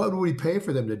 what would we pay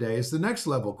for them today is the next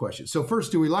level question. So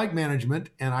first, do we like management?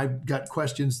 And I've got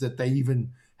questions that they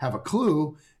even have a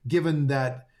clue, given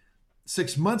that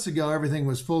 6 months ago, everything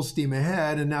was full steam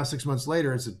ahead. And now 6 months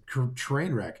later, it's a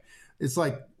train wreck. It's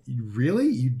like, really?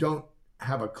 You don't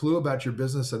have a clue about your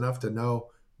business enough to know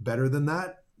better than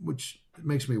that, which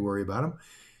makes me worry about them.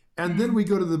 And then we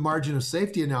go to the margin of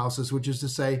safety analysis, which is to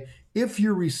say, if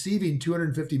you're receiving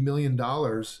 $250 million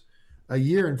a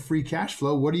year in free cash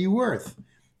flow, what are you worth?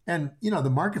 And, the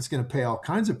market's going to pay all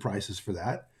kinds of prices for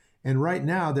that. And right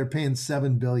now they're paying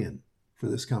 $7 billion for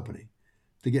this company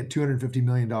to get $250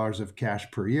 million of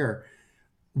cash per year.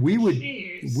 We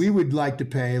would like to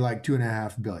pay like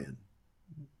 $2.5 billion,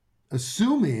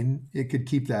 assuming it could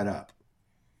keep that up.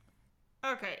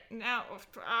 Okay, now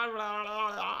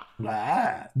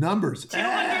numbers.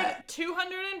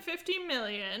 250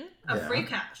 million of free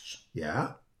cash.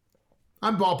 Yeah.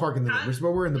 I'm ballparking the numbers,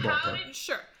 but we're in the ballpark.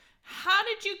 Sure. How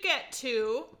did you get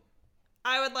to,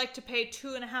 I would like to pay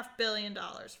 $2.5 billion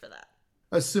for that?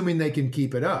 Assuming they can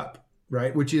keep it up,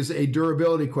 right? Which is a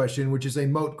durability question, which is a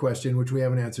moat question, which we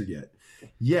haven't answered yet.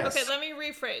 Yes. Okay, let me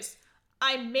rephrase.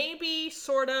 I maybe,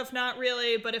 sort of, not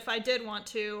really, but if I did want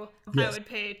to, I would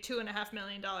pay $2.5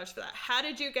 million for that. How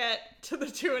did you get to the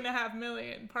 $2.5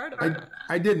 million part of it?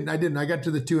 I didn't. I got to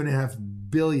the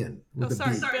 $2.5 billion.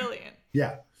 Billion.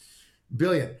 Yeah.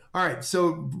 Billion. All right.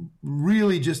 So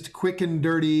really just quick and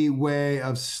dirty way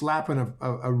of slapping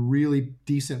a really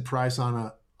decent price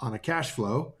on a cash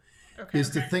flow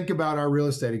is to think about our real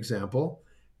estate example.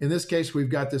 In this case, we've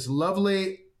got this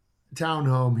lovely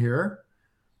townhome here,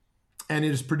 and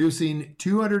it is producing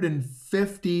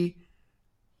 $250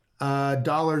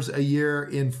 a year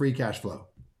in free cash flow.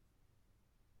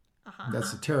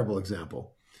 That's a terrible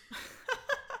example.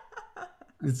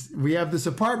 We have this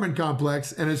apartment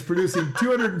complex, and it's producing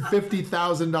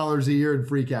 $250,000 a year in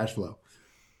free cash flow.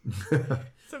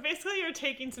 So basically, you're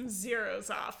taking some zeros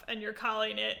off, and you're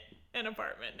calling it an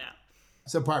apartment now.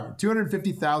 It's an apartment.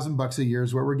 $250,000 a year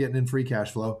is what we're getting in free cash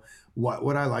flow. What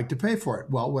would I like to pay for it?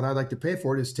 Well, what I'd like to pay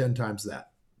for it is 10 times that.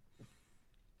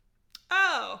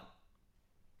 Oh.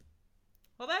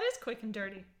 Well, that is quick and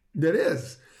dirty. That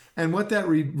is. And what that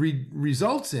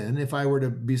results in, if I were to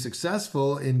be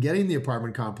successful in getting the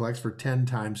apartment complex for 10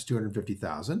 times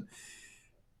 $250,000,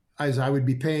 is I would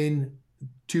be paying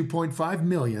 $2.5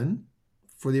 million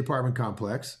for the apartment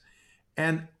complex.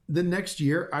 And the next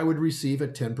year, I would receive a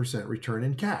 10% return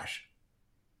in cash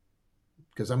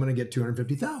because I'm going to get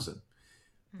 $250,000.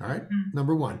 All right.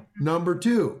 Number one. Number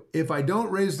two, if I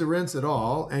don't raise the rents at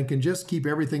all and can just keep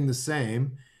everything the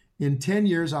same, in 10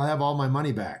 years, I'll have all my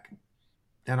money back.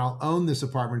 And I'll own this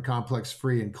apartment complex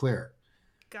free and clear.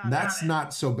 That's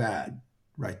not so bad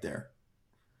right there.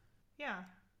 Yeah.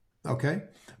 Okay.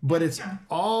 But it's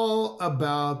all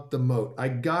about the moat. I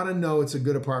got to know it's a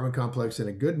good apartment complex in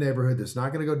a good neighborhood that's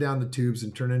not going to go down the tubes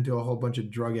and turn into a whole bunch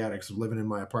of drug addicts living in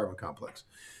my apartment complex.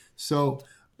 So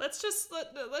let's just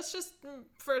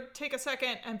take a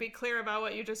second and be clear about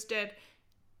what you just did.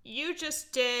 You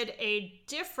just did a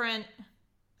different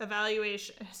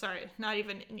evaluation. Sorry, not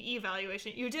even an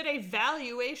evaluation. You did a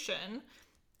valuation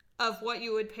of what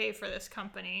you would pay for this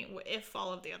company if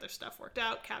all of the other stuff worked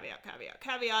out. Caveat, caveat,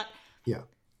 caveat. Yeah.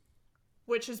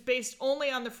 Which is based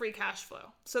only on the free cash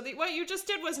flow. So what you just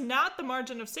did was not the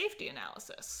margin of safety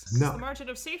analysis. No. The margin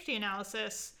of safety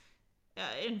analysis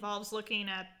involves looking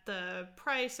at the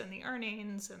price and the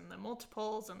earnings and the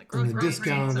multiples and the growth and the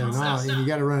discount and all, and you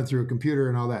got to run it through a computer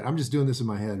and all that. I'm just doing this in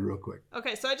my head real quick.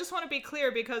 Okay, so I just want to be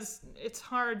clear because it's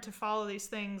hard to follow these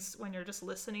things when you're just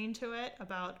listening to it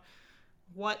about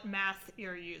what math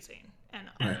you're using.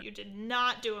 And you did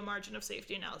not do a margin of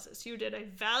safety analysis. You did a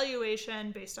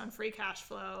valuation based on free cash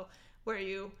flow where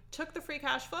you took the free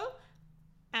cash flow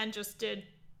and just did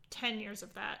 10 years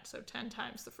of that. So 10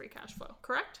 times the free cash flow,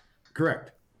 correct?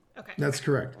 Correct. Okay. That's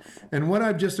correct. And what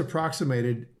I've just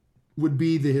approximated would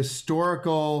be the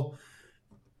historical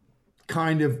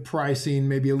kind of pricing,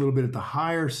 maybe a little bit at the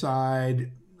higher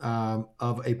side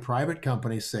of a private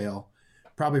company sale,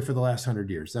 probably for the last 100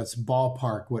 years. That's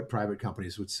ballpark what private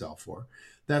companies would sell for.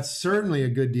 That's certainly a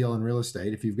good deal in real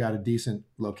estate if you've got a decent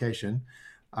location.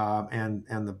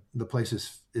 and the place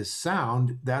is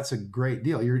sound, that's a great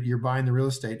deal. You're buying the real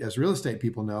estate, as real estate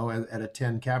people know, at a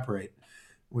 10 cap rate,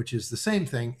 which is the same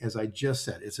thing as I just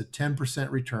said. It's a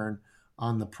 10% return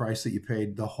on the price that you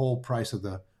paid, the whole price of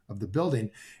the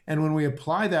building. And when we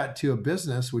apply that to a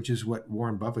business, which is what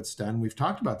Warren Buffett's done, we've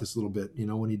talked about this a little bit,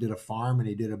 when he did a farm and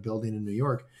he did a building in New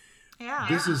York. Yeah.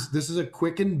 This is a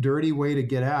quick and dirty way to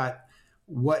get at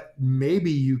what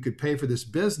maybe you could pay for this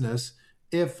business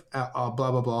if blah,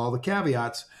 blah, blah, all the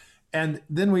caveats. And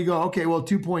then we go, okay, well,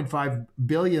 2.5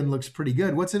 billion looks pretty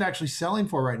good. What's it actually selling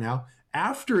for right now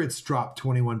after it's dropped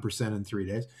 21% in 3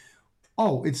 days?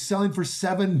 Oh, it's selling for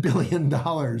 $7 billion.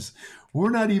 We're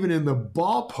not even in the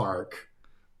ballpark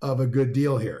of a good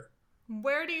deal here.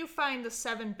 Where do you find the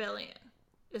 $7 billion?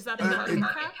 Is that a market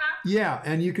cap? Yeah,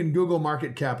 and you can Google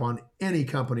market cap on any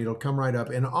company. It'll come right up.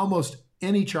 And almost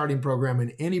any charting program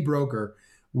and any broker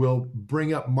will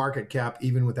bring up market cap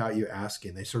even without you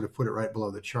asking. They sort of put it right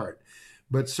below the chart.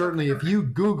 But certainly if you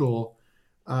Google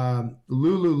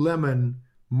Lululemon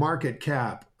market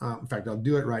cap, in fact, I'll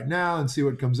do it right now and see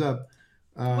what comes up.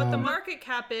 What the market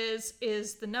cap is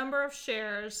the number of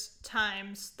shares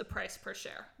times the price per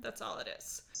share. That's all it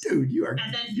is. Dude, you're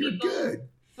good.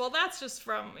 Well, that's just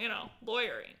from,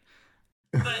 lawyering.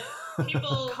 But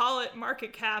people call it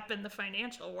market cap in the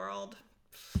financial world.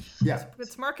 Yeah.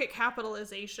 It's market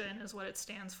capitalization is what it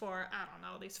stands for. I don't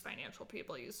know. These financial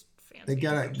people use fancy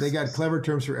They got clever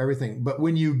terms for everything. But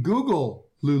when you Google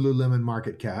Lululemon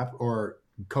market cap or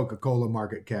Coca-Cola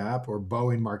market cap or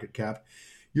Boeing market cap,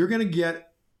 you're going to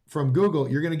get from Google,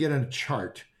 you're going to get a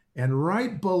chart. And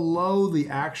right below the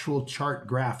actual chart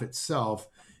graph itself,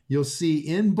 you'll see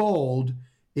in bold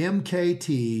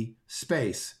MKT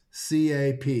space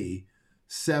CAP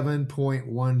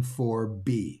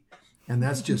 7.14B. And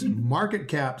that's just market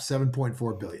cap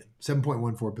 7.4 billion,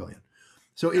 7.14 billion.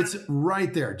 So it's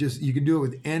right there. Just you can do it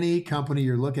with any company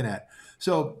you're looking at.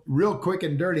 So real quick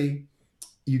and dirty,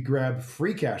 you grab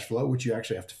free cash flow, which you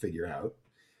actually have to figure out.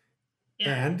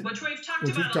 Yeah, And which we've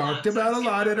which we've talked a about a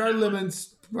lot at our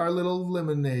lemons. our little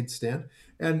lemonade stand.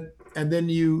 And then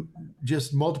you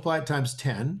just multiply it times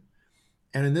 10.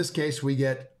 And in this case, we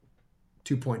get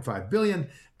 2.5 billion.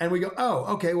 And we go, oh,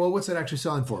 okay, well, what's it actually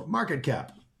selling for? Market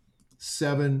cap,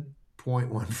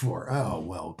 7.14. Oh,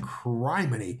 well,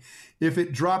 criminy. If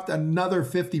it dropped another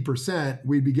 50%,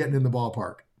 we'd be getting in the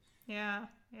ballpark. Yeah,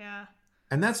 yeah.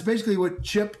 And that's basically what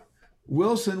Chip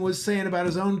Wilson was saying about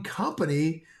his own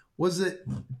company was that,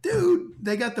 dude,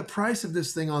 they got the price of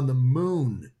this thing on the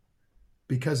moon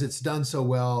because it's done so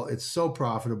well. It's so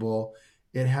profitable.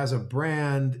 It has a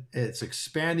brand. It's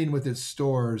expanding with its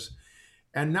stores.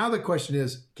 And now the question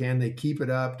is, can they keep it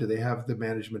up? Do they have the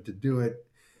management to do it?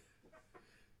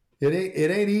 It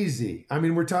ain't easy. I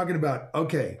mean, we're talking about,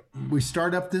 okay, we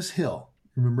start up this hill.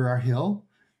 Remember our hill?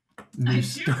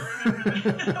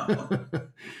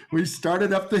 We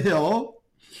started up the hill,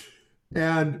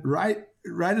 and right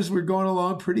as we're going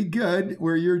along pretty good,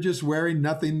 where you're just wearing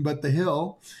nothing but the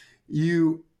hill,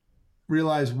 you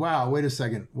realize, wow, wait a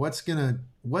second, what's gonna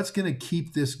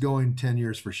keep this going 10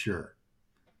 years for sure?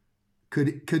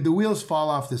 Could the wheels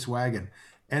fall off this wagon?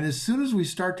 And as soon as we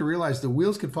start to realize the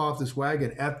wheels could fall off this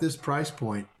wagon at this price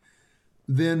point,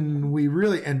 then we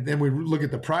really, and then we look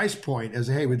at the price point as,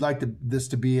 hey, we'd like this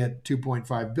to be at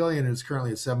 2.5 billion and it's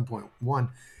currently at 7.1.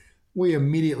 We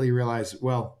immediately realize,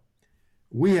 well,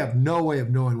 we have no way of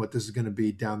knowing what this is going to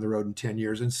be down the road in 10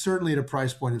 years. And certainly at a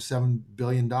price point of $7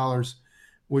 billion,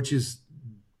 which is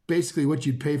basically what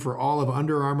you'd pay for all of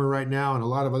Under Armour right now and a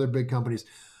lot of other big companies.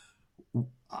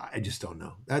 I just don't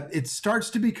know. That it starts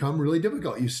to become really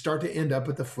difficult. You start to end up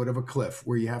at the foot of a cliff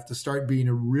where you have to start being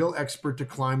a real expert to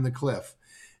climb the cliff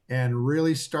and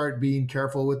really start being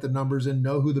careful with the numbers and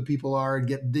know who the people are and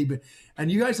get deep.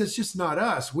 And you guys, it's just not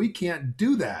us. We can't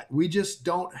do that. We just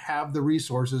don't have the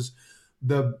resources,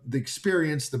 the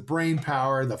experience, the brain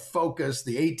power, the focus,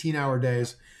 the 18-hour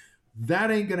days.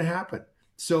 That ain't going to happen.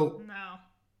 So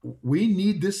we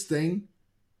need this thing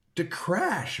to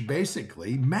crash,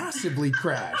 basically, massively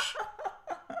crash.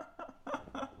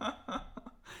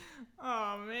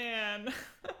 Oh, man.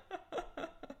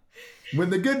 When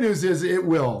the good news is it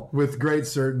will, with great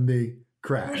certainty,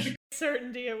 crash. With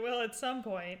certainty it will at some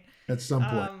point. At some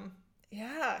point.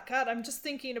 Yeah, God, I'm just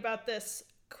thinking about this.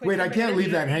 Wait, I can't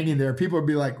leave that hanging there. People will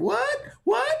be like, what?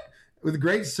 With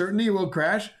great certainty it will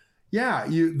crash? Yeah,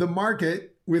 the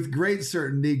market, with great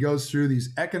certainty, goes through these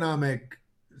economic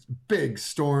big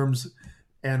storms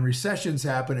and recessions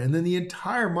happen, and then the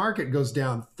entire market goes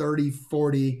down 30,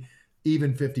 40,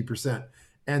 even 50%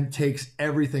 and takes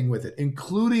everything with it,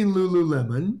 including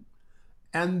Lululemon.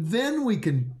 And then we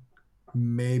can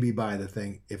maybe buy the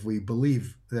thing if we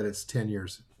believe that it's 10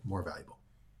 years more valuable.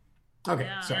 Okay,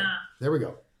 Yeah. sorry. Yeah. There we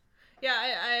go. Yeah,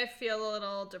 I feel a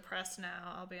little depressed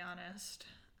now, I'll be honest.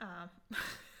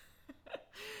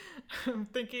 I'm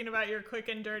thinking about your quick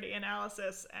and dirty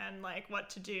analysis and like what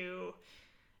to do.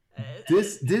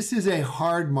 This is a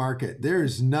hard market.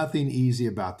 There's nothing easy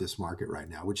about this market right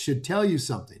now, which should tell you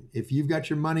something. If you've got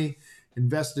your money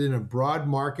invested in a broad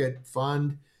market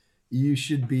fund, you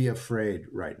should be afraid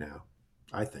right now,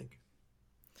 I think.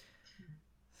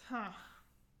 Huh.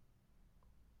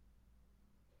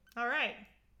 All right.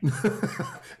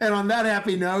 And on that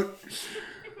happy note,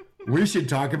 we should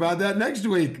talk about that next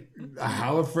week.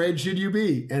 How afraid should you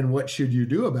be and what should you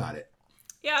do about it?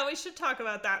 Yeah, we should talk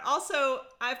about that. Also,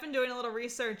 I've been doing a little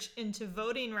research into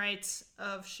voting rights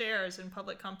of shares in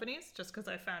public companies just because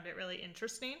I found it really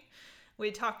interesting. We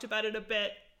talked about it a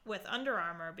bit with Under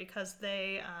Armour because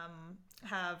they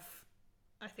have,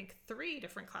 I think, 3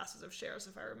 different classes of shares,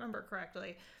 if I remember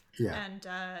correctly. Yeah.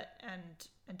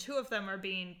 And 2 of them are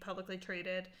being publicly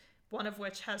traded, one of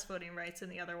which has voting rights and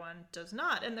the other one does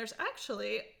not. And there's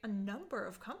actually a number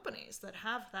of companies that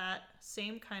have that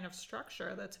same kind of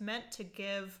structure that's meant to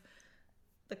give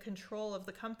the control of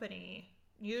the company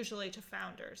usually to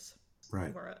founders.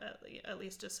 Right. Or at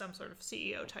least to some sort of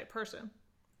CEO type person.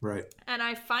 Right. And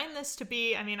I find this to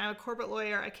be, I mean, I'm a corporate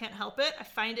lawyer, I can't help it. I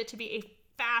find it to be a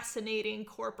fascinating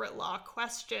corporate law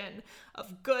question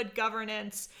of good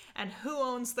governance and who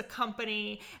owns the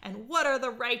company and what are the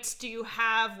rights do you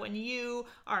have when you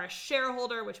are a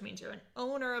shareholder, which means you're an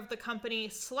owner of the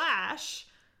company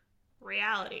 /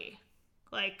 reality.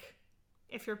 Like,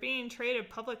 if you're being traded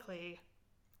publicly,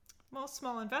 most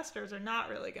small investors are not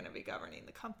really going to be governing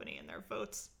the company, and their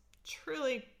votes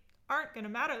truly aren't going to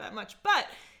matter that much. But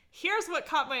here's what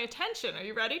caught my attention. Are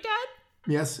you ready, Dad?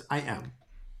 Yes, I am.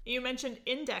 You mentioned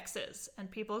indexes, and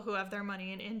people who have their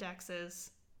money in indexes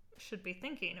should be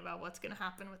thinking about what's going to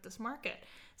happen with this market.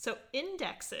 So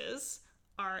indexes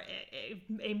are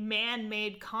a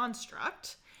man-made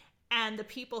construct, and the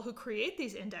people who create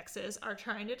these indexes are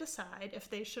trying to decide if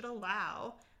they should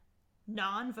allow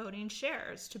non-voting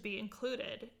shares to be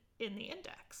included in the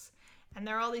index. And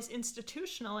there are all these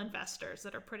institutional investors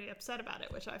that are pretty upset about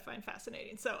it, which I find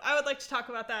fascinating. So I would like to talk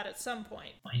about that at some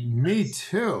point. Me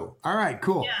too. All right,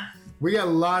 cool. Yeah. We got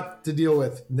a lot to deal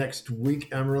with next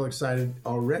week. I'm real excited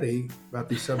already about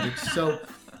these subjects. So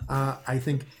I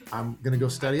think I'm going to go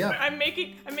study up. I'm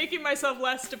making myself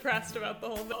less depressed about the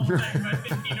whole thing. Whole time by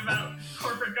thinking about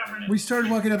corporate governance. We started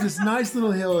walking up this nice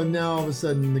little hill, and now all of a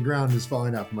sudden the ground is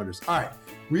falling out from under us. All right,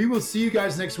 we will see you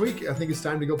guys next week. I think it's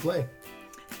time to go play.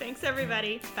 Thanks,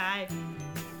 everybody. Bye.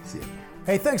 See ya.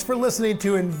 Hey, thanks for listening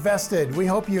to Invested. We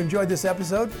hope you enjoyed this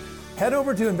episode. Head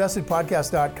over to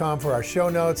investedpodcast.com for our show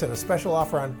notes and a special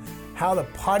offer on how the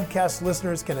podcast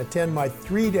listeners can attend my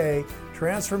 3-day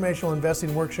transformational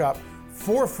investing workshop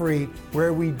for free,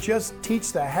 where we just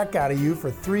teach the heck out of you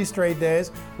for 3 straight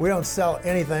days. We don't sell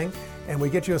anything, and we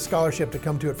get you a scholarship to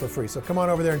come to it for free. So come on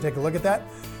over there and take a look at that.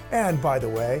 And by the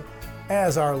way,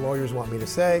 as our lawyers want me to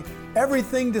say,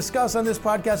 everything discussed on this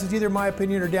podcast is either my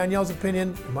opinion or Danielle's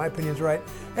opinion, and my opinion's right,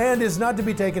 and is not to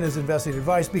be taken as investing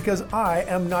advice, because I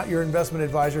am not your investment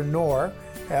advisor, nor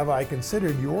have I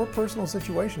considered your personal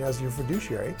situation as your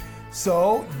fiduciary.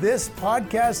 So this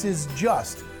podcast is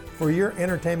just for your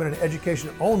entertainment and education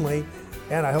only,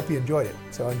 and I hope you enjoyed it.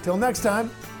 So until next time,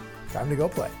 time to go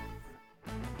play.